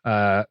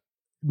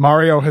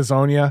 Mario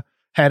Hezonja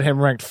had him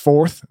ranked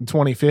 4th in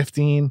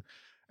 2015.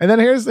 And then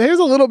here's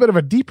a little bit of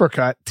a deeper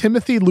cut.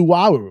 Timothy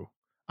Luwawu.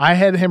 I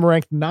had him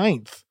ranked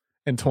 9th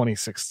in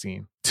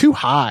 2016. Too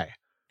high.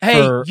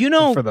 Hey, for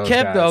those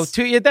Kev, guys.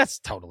 though, that's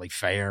totally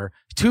fair.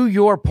 To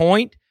your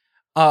point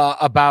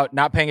about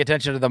not paying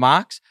attention to the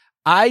mocks,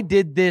 I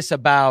did this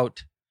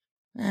about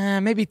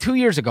maybe 2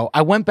 years ago.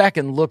 I went back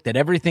and looked at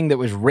everything that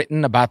was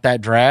written about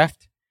that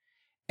draft,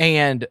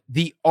 and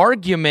the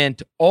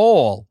argument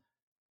all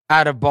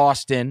out of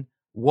Boston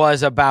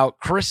was about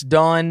Chris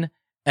Dunn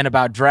and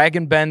about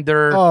Dragan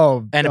Bender.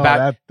 I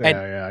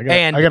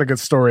got a good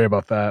story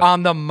about that.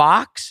 On the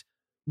mocks,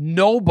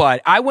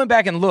 nobody. I went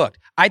back and looked.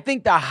 I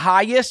think the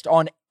highest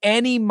on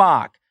any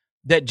mock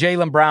that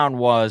Jaylen Brown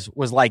was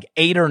like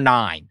 8 or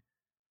 9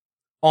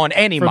 on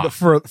any mock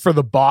for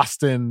the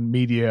Boston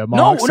media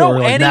mocks.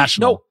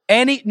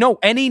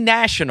 Any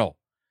national.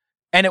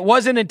 And it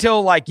wasn't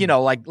until like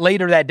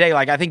later that day,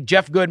 like I think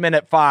Jeff Goodman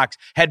at Fox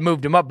had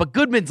moved him up, but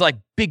Goodman's like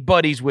big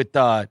buddies with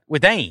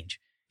Ainge.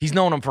 He's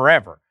known him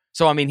forever.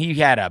 So I mean, he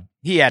had a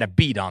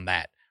beat on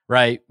that,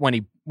 right? When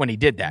he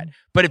did that.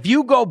 But if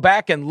you go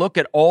back and look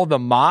at all the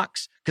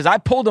mocks, because I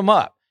pulled them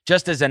up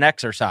just as an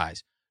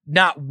exercise,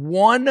 not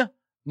one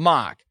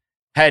mock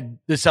had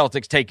the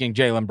Celtics taking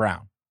Jaylen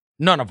Brown.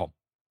 None of them.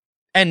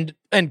 And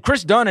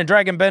Chris Dunn and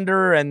Dragan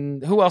Bender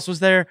and who else was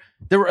there?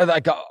 There were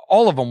like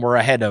all of them were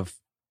ahead of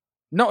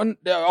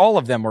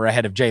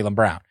Jaylen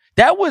Brown.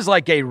 That was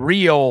like a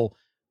real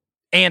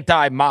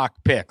anti-mock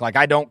pick. Like,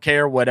 I don't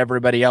care what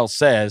everybody else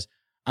says.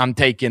 I'm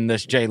taking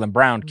this Jaylen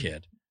Brown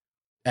kid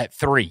at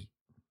 3.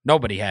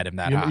 Nobody had him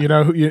that high. You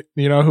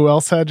know who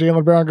else had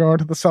Jaylen Brown going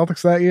to the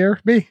Celtics that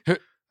year? Me.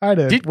 I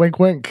did. Wink,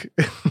 wink.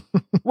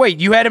 Wait,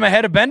 you had him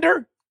ahead of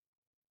Bender?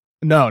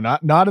 No,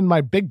 not in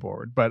my big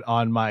board, but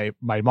on my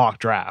mock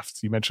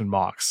drafts. You mentioned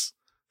mocks.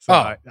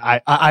 So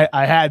I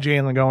had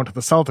Jaylen going to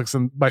the Celtics,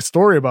 and my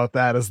story about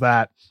that is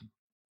that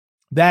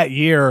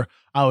year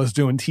I was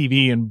doing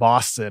TV in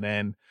Boston,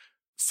 and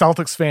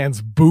Celtics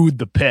fans booed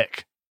the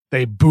pick.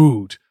 They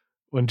booed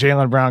when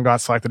Jaylen Brown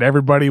got selected.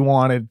 Everybody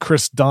wanted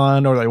Chris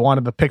Dunn, or they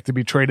wanted the pick to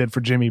be traded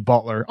for Jimmy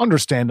Butler.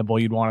 Understandable,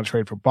 you'd want to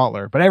trade for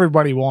Butler, but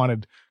everybody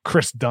wanted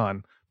Chris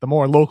Dunn, the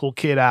more local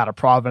kid out of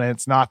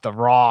Providence, not the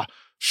raw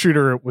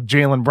shooter with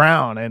Jaylen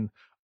Brown. And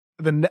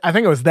then I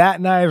think it was that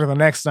night or the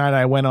next night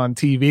I went on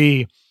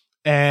TV,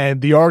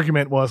 and the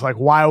argument was like,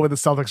 why would the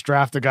Celtics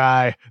draft a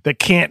guy that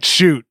can't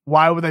shoot?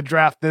 Why would they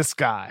draft this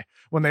guy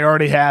when they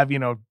already have,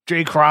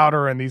 Jay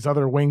Crowder and these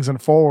other wings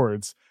and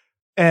forwards?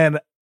 And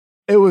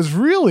it was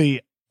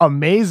really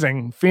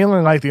amazing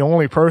feeling like the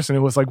only person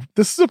who was like,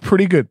 this is a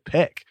pretty good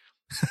pick.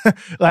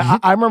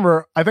 I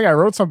remember, I think I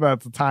wrote something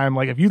at the time,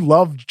 like, if you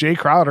love Jay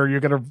Crowder, you're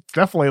going to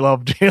definitely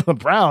love Jaylen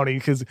Brown,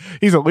 because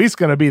he's at least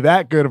going to be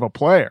that good of a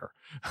player.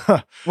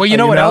 Well, you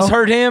know what else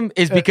hurt him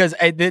is because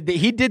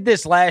he did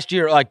this last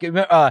year. Like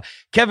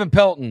Kevin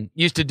Pelton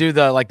used to do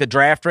the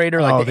draft rater,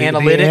 the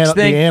analytics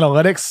thing. The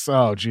analytics.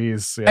 Oh,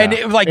 geez. Yeah. And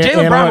it was like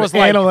Jaylen Brown was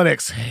like,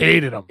 analytics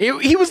hated him.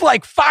 He was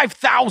like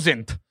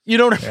 5,000. You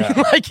know what I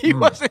mean? Like he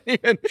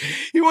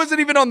wasn't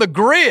even on the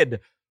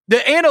grid. The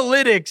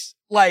analytics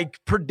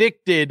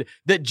predicted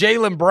that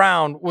Jaylen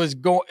Brown was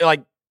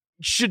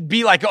should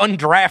be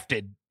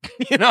undrafted.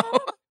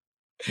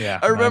 Yeah.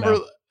 I remember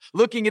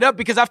looking it up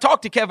because I've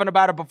talked to Kevin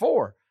about it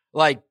before.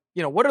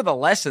 What are the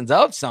lessons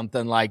of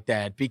something like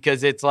that?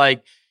 Because it's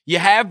like you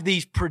have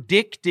these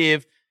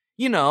predictive,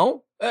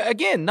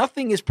 again,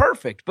 nothing is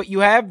perfect, but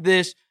you have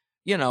this,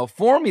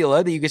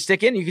 formula that you can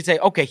stick in. You can say,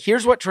 okay,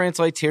 here's what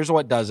translates, here's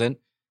what doesn't.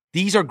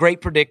 These are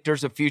great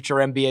predictors of future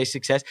NBA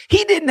success.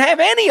 He didn't have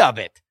any of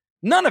it.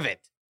 None of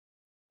it.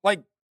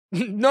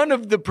 None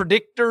of the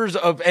predictors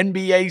of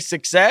NBA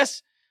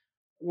success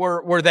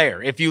were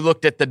there if you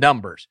looked at the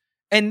numbers.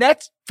 And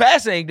that's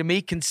fascinating to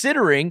me,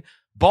 considering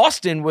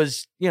Boston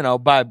was,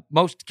 by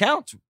most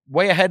counts,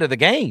 way ahead of the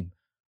game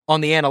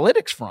on the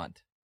analytics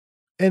front.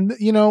 And,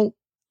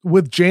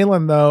 with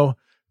Jaylen, though,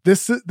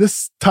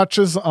 this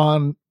touches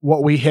on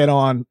what we hit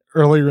on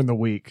earlier in the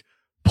week.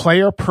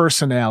 Player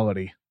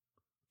personality.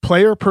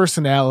 Player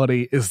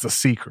personality is the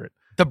secret.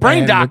 The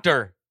brain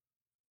doctor.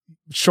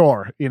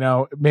 Sure,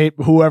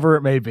 whoever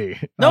it may be.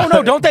 No,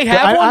 don't they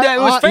have one that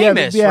was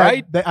famous,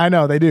 right? I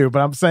know they do,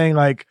 but I'm saying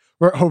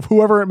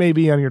whoever it may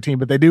be on your team,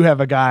 but they do have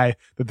a guy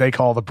that they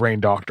call the brain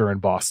doctor in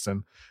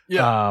Boston.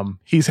 Yeah.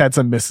 He's had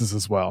some misses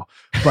as well,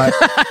 but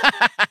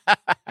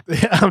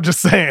I'm just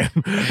saying.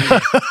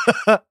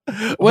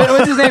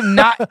 What's his name?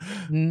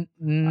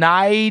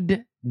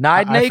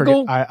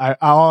 Nidnagel?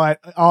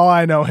 All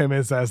I know him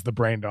is as the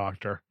brain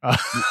doctor.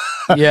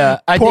 Yeah,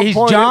 he's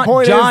John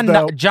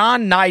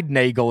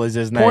Nidnagel is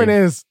his name.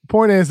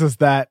 Point is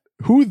that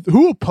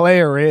who a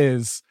player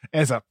is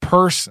as a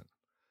person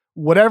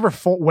whatever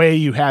way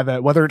you have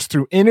that, whether it's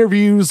through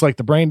interviews like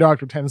the brain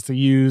doctor tends to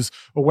use,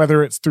 or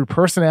whether it's through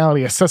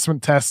personality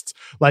assessment tests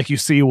like you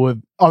see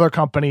with other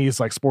companies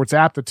like Sports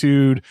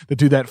Aptitude that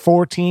do that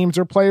for teams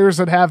or players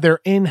that have their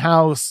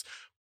in-house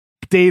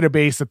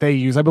database that they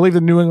use. I believe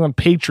the New England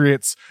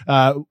Patriots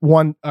have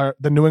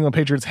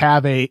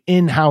a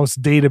in-house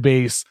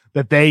database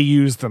that they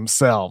use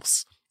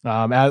themselves.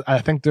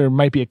 I think there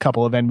might be a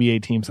couple of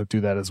NBA teams that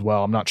do that as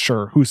well. I'm not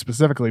sure who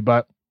specifically,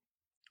 but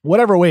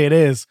whatever way it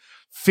is,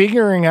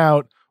 figuring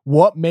out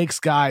what makes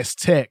guys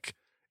tick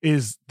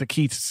is the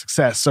key to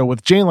success. So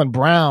with Jaylen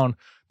Brown,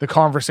 the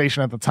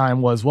conversation at the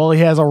time was, well,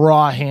 he has a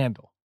raw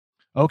handle.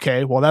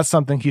 Okay, well, that's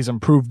something he's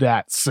improved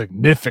at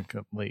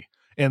significantly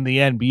in the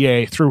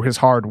NBA through his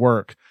hard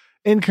work.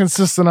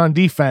 Inconsistent on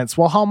defense.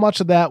 Well, how much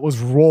of that was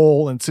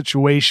role and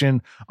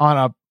situation on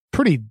a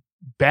pretty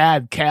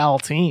bad Cal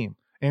team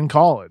in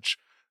college?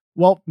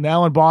 Well,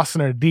 now in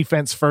Boston, a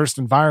defense-first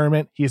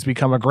environment, he has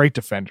become a great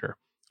defender.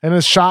 And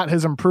his shot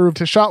has improved.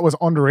 His shot was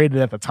underrated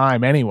at the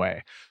time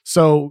anyway.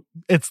 So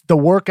it's the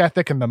work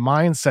ethic and the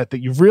mindset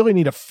that you really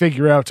need to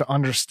figure out to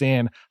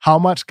understand how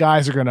much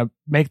guys are going to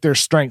make their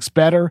strengths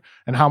better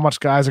and how much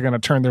guys are going to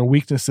turn their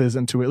weaknesses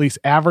into at least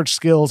average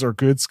skills or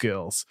good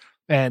skills.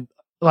 And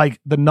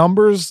like the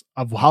numbers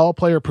of how a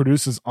player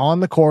produces on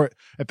the court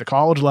at the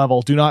college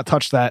level do not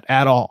touch that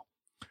at all.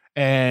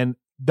 And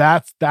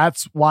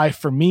that's why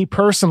for me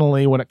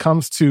personally, when it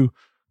comes to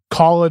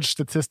college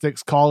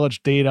statistics,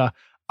 college data,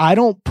 I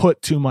don't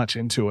put too much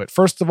into it.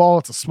 First of all,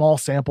 it's a small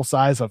sample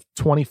size of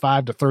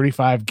 25 to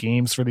 35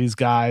 games for these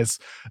guys.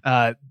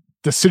 The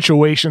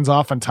situations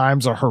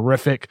oftentimes are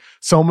horrific.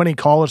 So many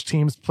college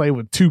teams play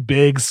with two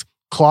bigs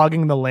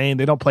clogging the lane.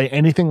 They don't play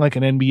anything like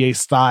an NBA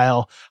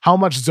style. How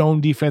much zone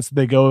defense do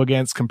they go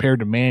against compared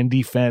to man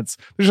defense?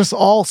 There's just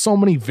so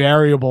many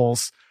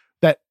variables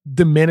that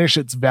diminish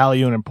its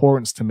value and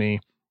importance to me.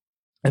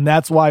 And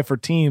that's why for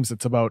teams,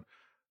 it's about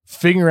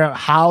figuring out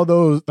how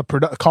the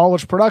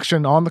college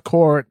production on the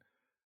court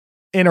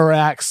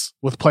interacts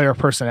with player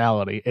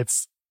personality.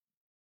 It's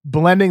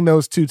blending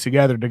those two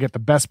together to get the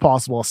best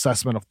possible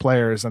assessment of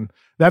players. And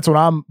that's what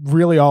I'm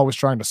really always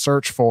trying to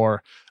search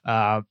for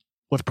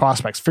with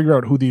prospects, figure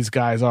out who these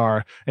guys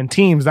are. And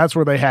teams, that's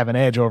where they have an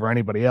edge over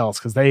anybody else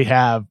because they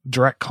have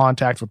direct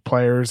contact with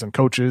players and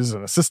coaches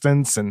and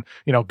assistants and,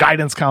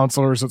 guidance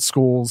counselors at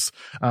schools.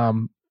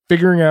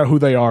 Figuring out who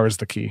they are is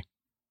the key.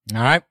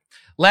 All right.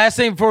 Last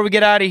thing before we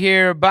get out of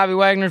here, Bobby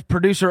Wagner's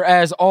producer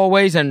as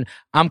always, and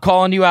I'm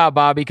calling you out,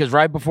 Bobby, because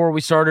right before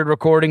we started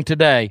recording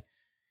today,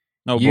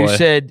 you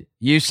said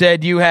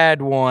you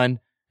had one.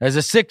 As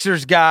a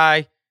Sixers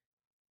guy,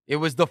 it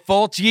was the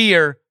Fultz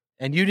year,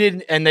 and you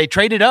didn't, and they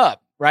traded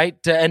up,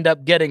 right, to end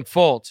up getting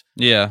Fultz.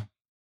 Yeah.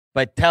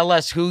 But tell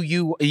us who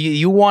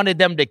you wanted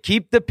them to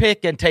keep the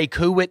pick and take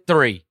who at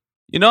 3.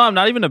 I'm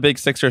not even a big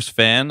Sixers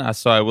fan,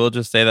 so I will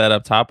just say that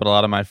up top, but a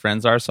lot of my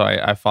friends are, so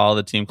I follow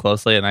the team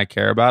closely and I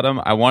care about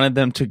them. I wanted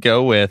them to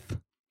go with,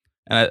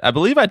 and I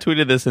believe I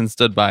tweeted this and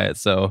stood by it,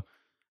 so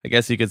I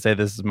guess you could say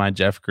this is my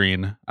Jeff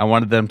Green. I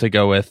wanted them to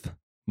go with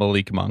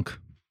Malik Monk.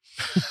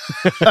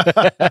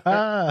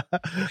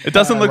 It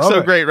doesn't look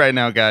so great right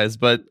now, guys,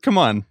 but come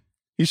on.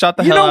 He shot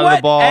the hell out of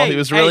the ball. Hey, he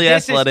was really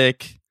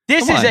athletic.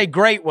 This is a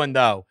great one,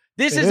 though.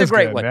 This is a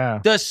great one. Yeah.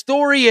 The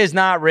story is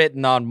not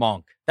written on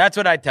Monk. That's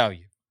what I tell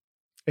you.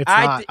 It's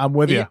not. I'm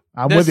with you.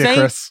 I'm with you,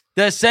 Chris.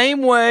 The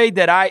same way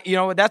that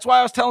that's why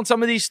I was telling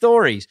some of these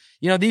stories.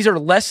 These are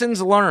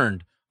lessons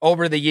learned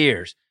over the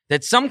years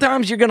that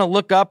sometimes you're going to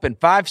look up and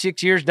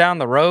 5-6 years down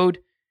the road,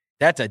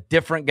 that's a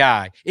different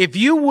guy. If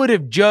you would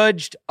have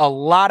judged a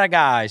lot of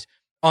guys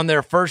on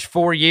their first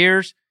 4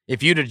 years,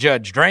 if you'd have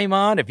judged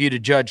Draymond, if you'd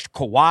have judged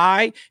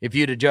Kawhi, if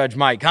you'd have judged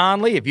Mike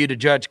Conley, if you'd have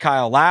judged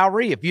Kyle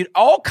Lowry,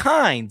 all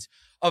kinds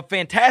of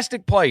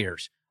fantastic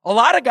players, a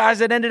lot of guys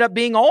that ended up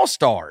being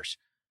all-stars.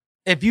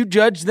 If you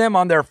judged them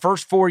on their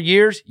first 4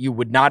 years, you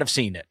would not have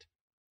seen it.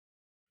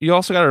 You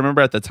also got to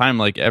remember at the time,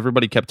 like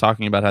everybody kept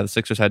talking about how the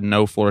Sixers had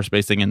no floor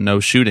spacing and no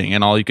shooting,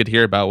 and all you could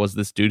hear about was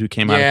this dude who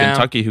came out of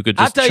Kentucky who could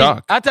just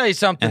chuck. I'll tell you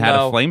something, and had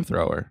a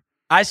flamethrower.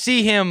 I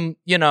see him,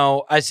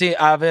 I've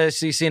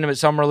obviously seen him at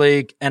Summer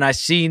League, and I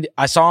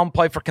saw him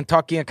play for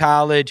Kentucky in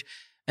college,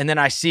 and then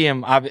I see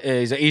him,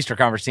 he's an Easter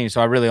Conference team,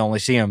 so I really only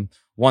see him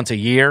once a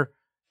year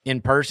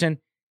in person.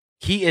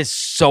 He is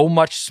so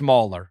much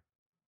smaller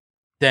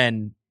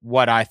than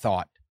what I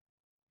thought.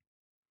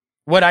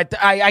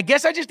 I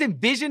guess I just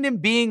envisioned him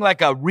being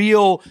like a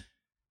real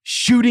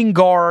shooting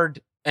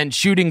guard and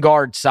shooting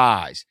guard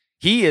size.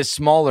 He is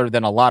smaller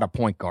than a lot of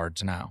point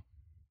guards now.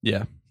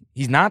 Yeah.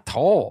 He's not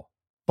tall.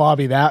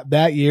 Bobby,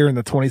 that year in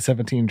the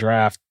 2017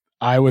 draft,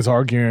 I was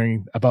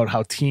arguing about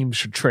how teams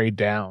should trade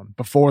down.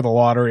 Before the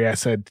lottery, I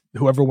said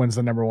whoever wins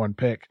the number 1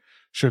 pick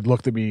should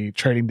look to be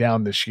trading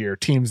down this year.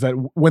 Teams that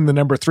win the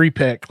number 3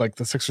 pick, like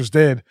the Sixers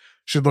did,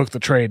 should look to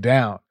trade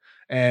down.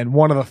 And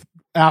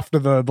after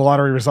the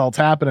lottery results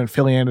happened and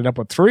Philly ended up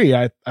with 3,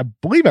 I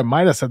believe I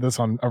might have said this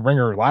on a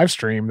Ringer live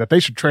stream that they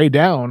should trade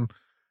down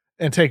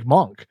and take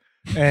Monk.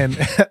 And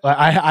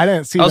I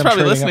didn't see. I was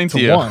probably listening to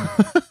you. 1.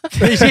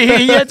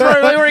 That's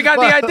where he got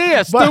the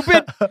idea,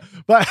 stupid.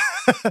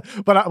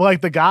 But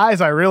like the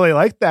guys I really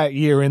liked that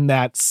year in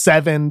that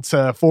 7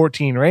 to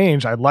 14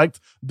 range, I liked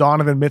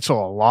Donovan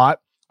Mitchell a lot.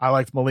 I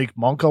liked Malik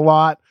Monk a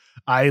lot.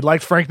 I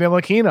liked Frank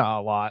Ntilikina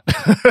a lot.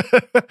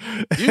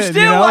 You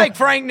still like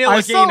Frank Ntilikina.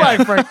 I still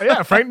like Frank.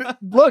 Yeah, Frank.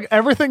 Look,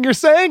 everything you're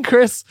saying,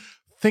 Chris,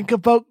 think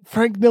about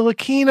Frank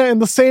Ntilikina in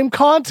the same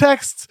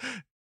context.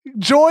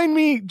 Join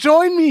me,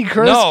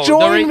 Chris. No,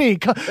 join me,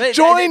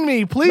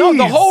 please. No,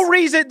 the whole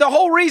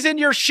reason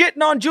you're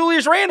shitting on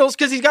Julius Randle is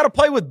because he's got to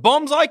play with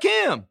bums like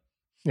him.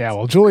 Yeah,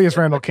 well, Julius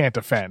Randle can't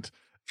defend.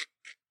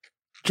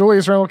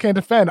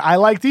 I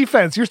like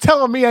defense. You're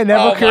telling me I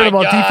never cared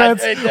about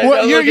defense?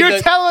 You're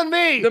telling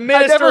me I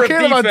never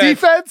cared about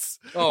defense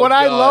when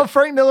I love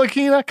Frank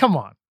Ntilikina? Come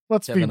on,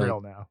 let's be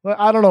real now.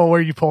 I don't know where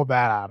you pulled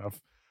that out of.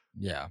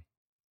 Yeah.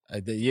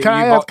 Can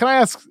I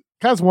ask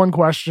one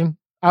question?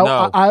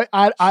 I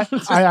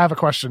have a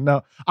question.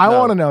 No, I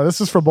want to know.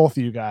 This is for both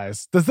of you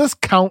guys. Does this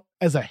count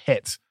as a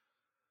hit?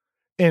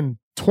 In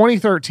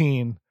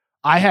 2013,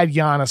 I had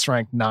Giannis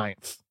ranked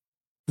 9th.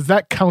 Does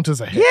that count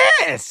as a hit?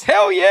 Yes,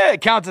 hell yeah,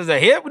 it counts as a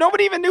hit.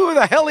 Nobody even knew who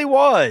the hell he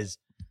was.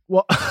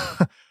 Well,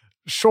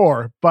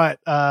 sure, but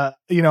I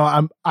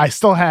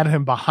still had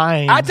him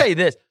behind. I tell you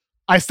this,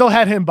 I still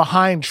had him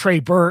behind Trey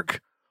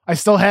Burke. I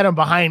still had him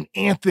behind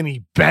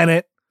Anthony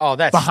Bennett. Oh,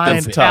 that's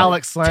behind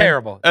Alex Len.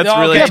 Terrible. That's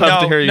really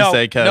tough to hear you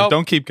say, Kev.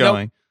 Don't keep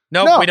going.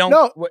 No, we don't.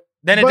 No.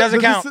 Then it doesn't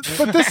count.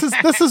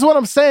 This is what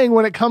I'm saying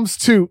when it comes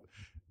to.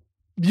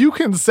 You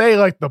can say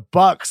like the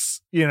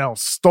Bucks,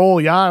 stole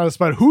Giannis,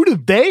 but who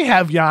did they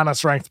have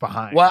Giannis ranked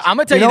behind? Well, I'm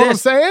gonna tell you know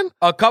this. What I'm saying?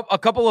 A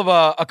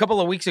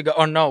couple of weeks ago,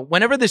 or no,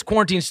 whenever this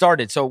quarantine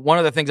started. So one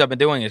of the things I've been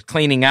doing is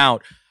cleaning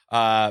out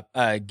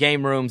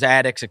game rooms,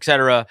 attics,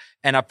 etc.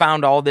 And I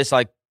found all this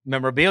like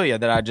memorabilia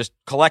that I just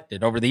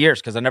collected over the years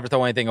because I never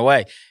throw anything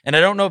away. And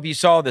I don't know if you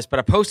saw this, but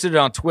I posted it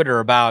on Twitter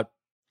about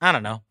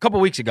a couple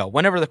weeks ago,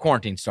 whenever the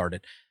quarantine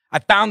started. I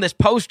found this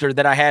poster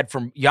that I had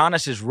from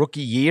Giannis's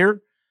rookie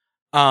year.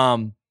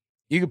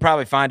 You could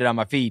probably find it on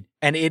my feed.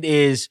 And it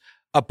is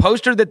a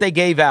poster that they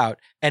gave out,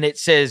 and it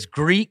says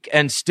Greek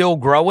and still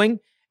growing.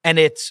 And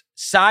it's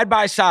side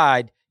by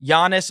side,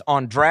 Giannis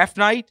on draft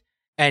night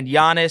and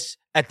Giannis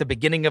at the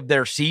beginning of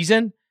their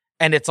season.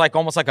 And it's like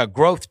almost like a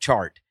growth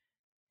chart.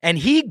 And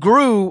he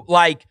grew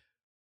like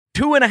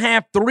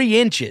 2.5,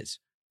 3 inches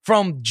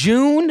from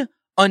June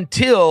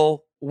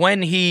until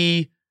when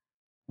he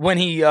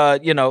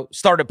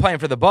started playing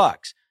for the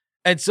Bucks.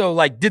 And so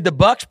like, did the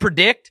Bucks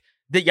predict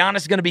that Giannis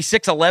is going to be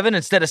 6'11"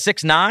 instead of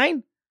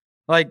 6'9"?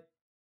 Like,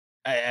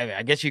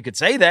 I guess you could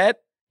say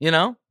that,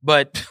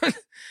 but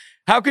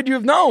how could you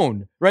have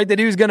known, right, that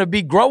he was going to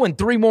be growing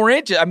 3 more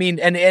inches? I mean,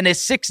 and is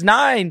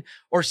 6'9"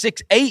 or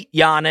 6'8"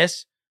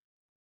 Giannis,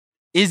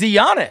 is he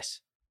Giannis?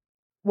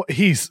 Well,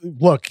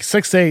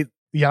 6'8"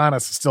 Giannis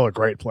is still a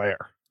great player.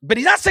 But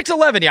he's not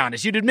 6'11"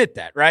 Giannis. You'd admit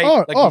that, right?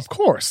 Of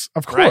course.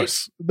 Right?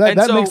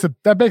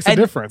 That makes a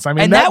difference. I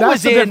mean,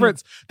 that's the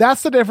difference.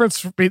 That's the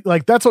difference.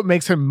 Like, that's what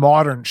makes him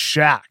modern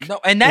Shaq. No,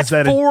 and that's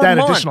that 4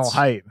 months. Additional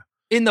height.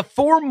 In the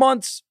 4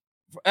 months,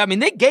 I mean,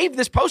 they gave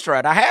this poster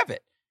out. I have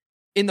it.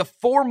 In the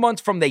 4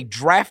 months from they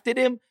drafted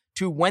him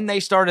to when they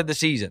started the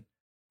season.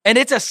 And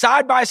it's a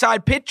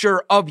side-by-side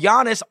picture of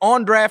Giannis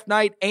on draft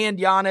night and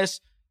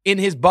Giannis in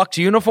his Bucks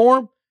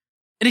uniform.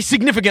 And he's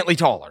significantly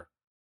taller.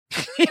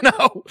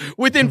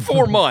 Within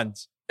 4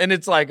 months. And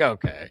it's like,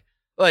 okay,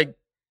 like,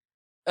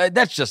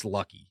 that's just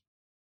lucky.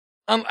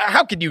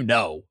 How can you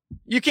know?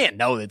 You can't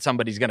know that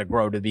somebody's going to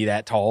grow to be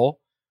that tall.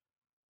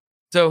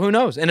 So who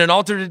knows? In an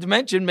alternate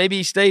dimension, maybe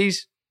he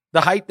stays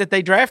the height that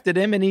they drafted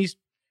him and he's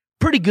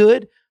pretty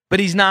good, but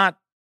he's not,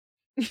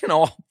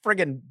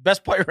 friggin'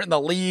 best player in the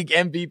league,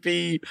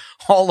 MVP,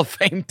 Hall of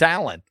Fame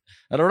talent.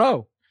 I don't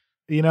know.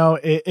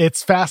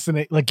 It's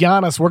fascinating. Like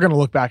Giannis, we're going to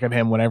look back at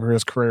him whenever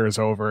his career is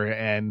over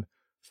and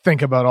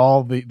think about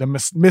all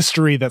the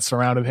mystery that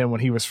surrounded him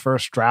when he was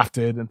first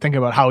drafted, and think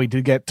about how he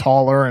did get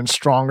taller and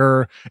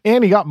stronger,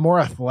 and he got more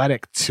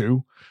athletic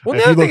too. Well,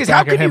 the other thing is,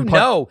 how can you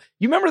know?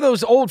 You remember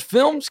those old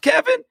films,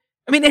 Kevin?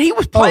 I mean, and he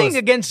was playing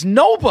against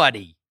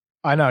nobody.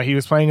 I know. He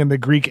was playing in the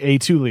Greek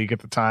A2 league at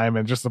the time,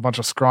 and just a bunch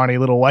of scrawny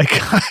little white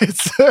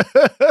guys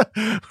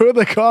for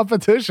the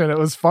competition. It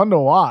was fun to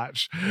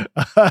watch.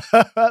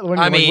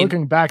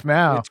 Looking back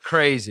now, it's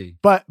crazy.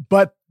 But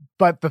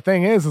the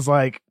thing is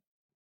like,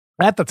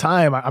 at the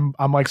time,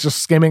 I'm like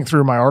just skimming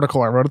through my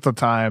article I wrote at the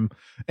time.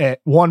 At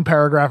one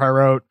paragraph I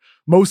wrote,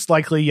 most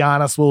likely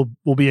Giannis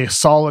will be a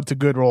solid to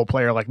good role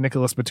player like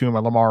Nicholas Batum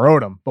or Lamar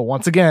Odom. But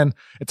once again,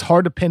 it's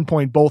hard to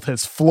pinpoint both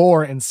his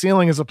floor and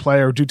ceiling as a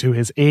player due to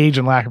his age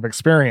and lack of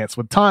experience.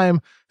 With time,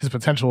 his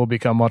potential will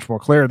become much more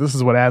clear. This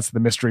is what adds to the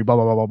mystery, blah,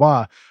 blah, blah, blah,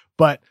 blah.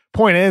 But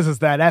point is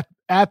that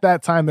at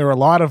that time, there were a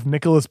lot of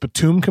Nicholas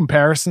Batum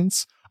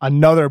comparisons,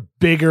 another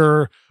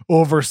bigger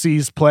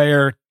overseas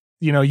player.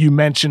 You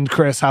mentioned,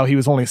 Chris, how he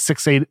was only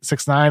 6'8",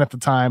 6'9" at the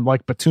time,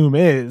 like Batum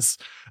is.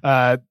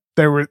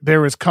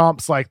 There was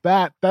comps like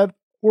that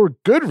were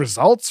good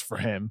results for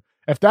him.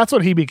 If that's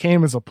what he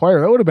became as a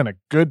player, that would have been a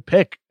good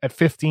pick at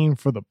 15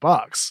 for the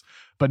Bucks.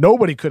 but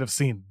nobody could have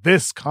seen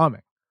this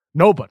coming.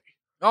 Nobody.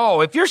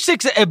 Oh, if you're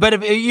 6'8", but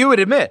if you would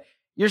admit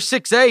you're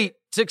 6'8",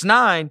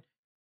 6'9",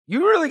 you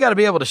really got to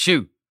be able to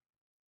shoot.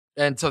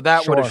 And so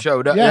that would have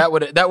showed up. Yeah.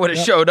 That would have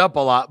showed up a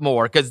lot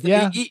more because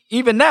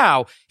even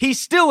now he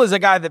still is a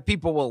guy that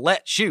people will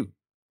let shoot,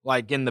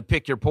 like in the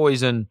pick your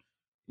poison,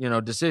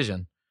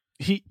 decision.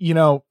 And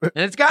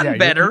it's gotten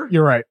better.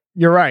 You're right.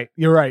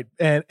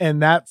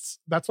 And that's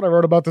what I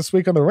wrote about this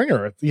week on The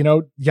Ringer.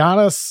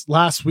 Giannis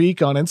last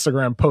week on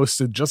Instagram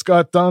posted, just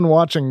got done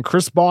watching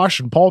Chris Bosh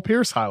and Paul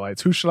Pierce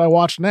highlights. Who should I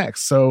watch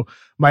next? So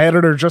my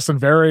editor, Justin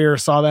Verrier,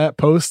 saw that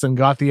post and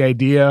got the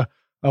idea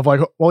of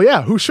like, well,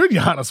 yeah, who should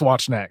Giannis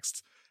watch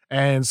next?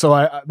 And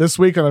so this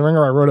week on The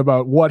Ringer, I wrote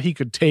about what he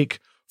could take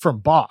from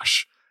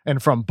Bosh.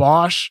 And from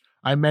Bosh,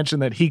 I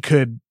mentioned that he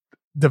could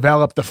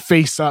develop the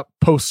face-up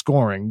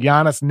post-scoring.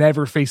 Giannis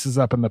never faces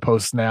up in the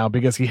post now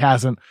because he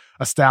hasn't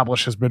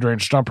established his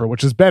mid-range jumper,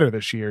 which is better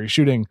this year. He's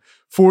shooting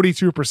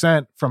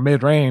 42% from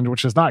mid-range,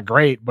 which is not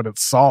great, but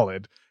it's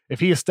solid. If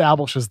he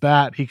establishes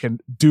that, he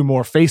can do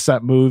more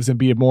face-up moves and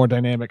be a more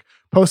dynamic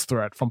post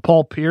threat. From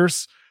Paul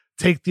Pierce,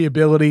 take the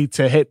ability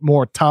to hit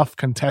more tough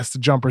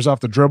contested jumpers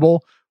off the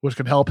dribble, which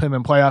could help him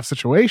in playoff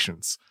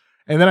situations.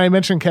 And then I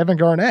mentioned Kevin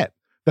Garnett,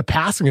 the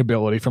passing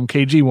ability from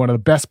KG, one of the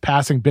best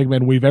passing big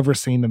men we've ever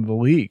seen in the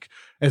league.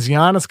 As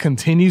Giannis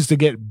continues to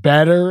get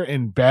better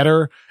and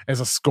better as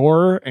a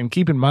scorer, and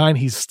keep in mind,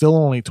 he's still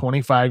only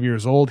 25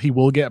 years old, he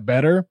will get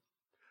better.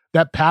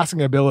 That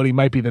passing ability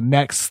might be the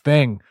next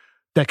thing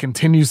that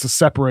continues to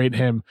separate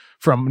him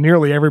from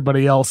nearly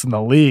everybody else in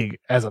the league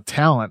as a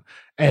talent.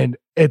 And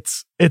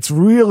it's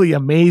really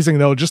amazing,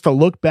 though, just to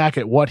look back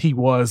at what he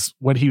was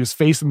when he was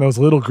facing those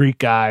little Greek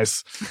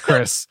guys,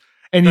 Chris.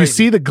 And you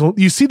see the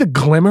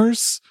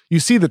glimmers, you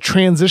see the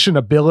transition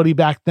ability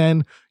back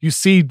then, you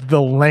see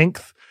the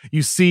length,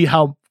 you see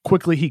how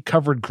quickly he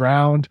covered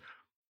ground.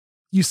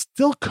 You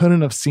still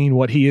couldn't have seen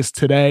what he is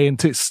today, and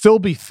to still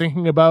be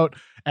thinking about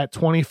at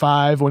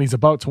 25 when he's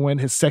about to win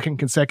his second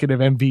consecutive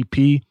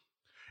MVP.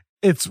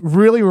 It's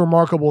really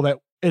remarkable that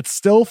it's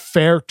still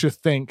fair to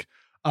think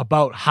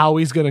about how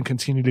he's going to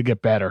continue to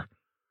get better.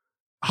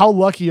 How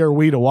lucky are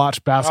we to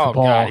watch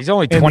basketball? Oh God, he's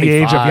only 25. In the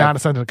age of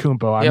Giannis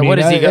Antetokounmpo. I mean, what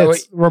is he?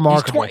 It's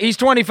remarkable. He's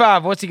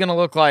 25. What's he going to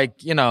look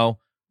like?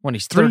 When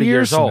he's 30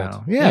 years old?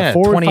 Now. Yeah,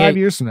 4 or 5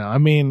 years from now. I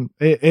mean,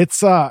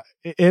 it's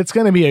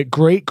going to be a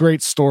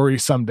great story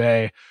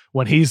someday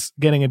when he's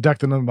getting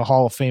inducted into the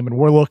Hall of Fame, and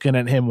we're looking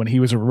at him when he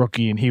was a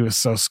rookie and he was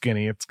so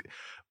skinny. It's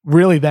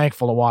really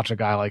thankful to watch a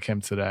guy like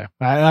him today.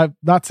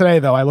 Not today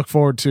though. I look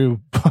forward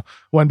to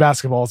when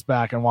basketball is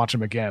back and watch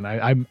him again.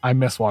 I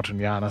miss watching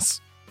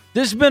Giannis.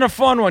 This has been a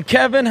fun one,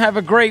 Kevin. Have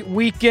a great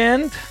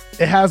weekend.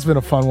 It has been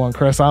a fun one,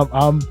 Chris.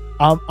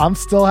 I'm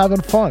still having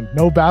fun.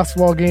 No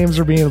basketball games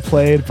are being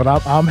played, but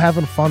I'm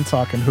having fun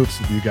talking hoops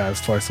with you guys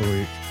twice a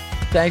week.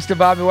 Thanks to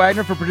Bobby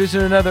Wagner for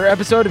producing another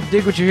episode. If you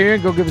dig what you're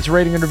hearing, go give us a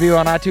rating and review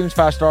on iTunes.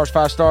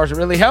 5 stars. It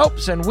really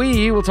helps. And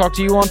we will talk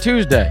to you on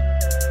Tuesday.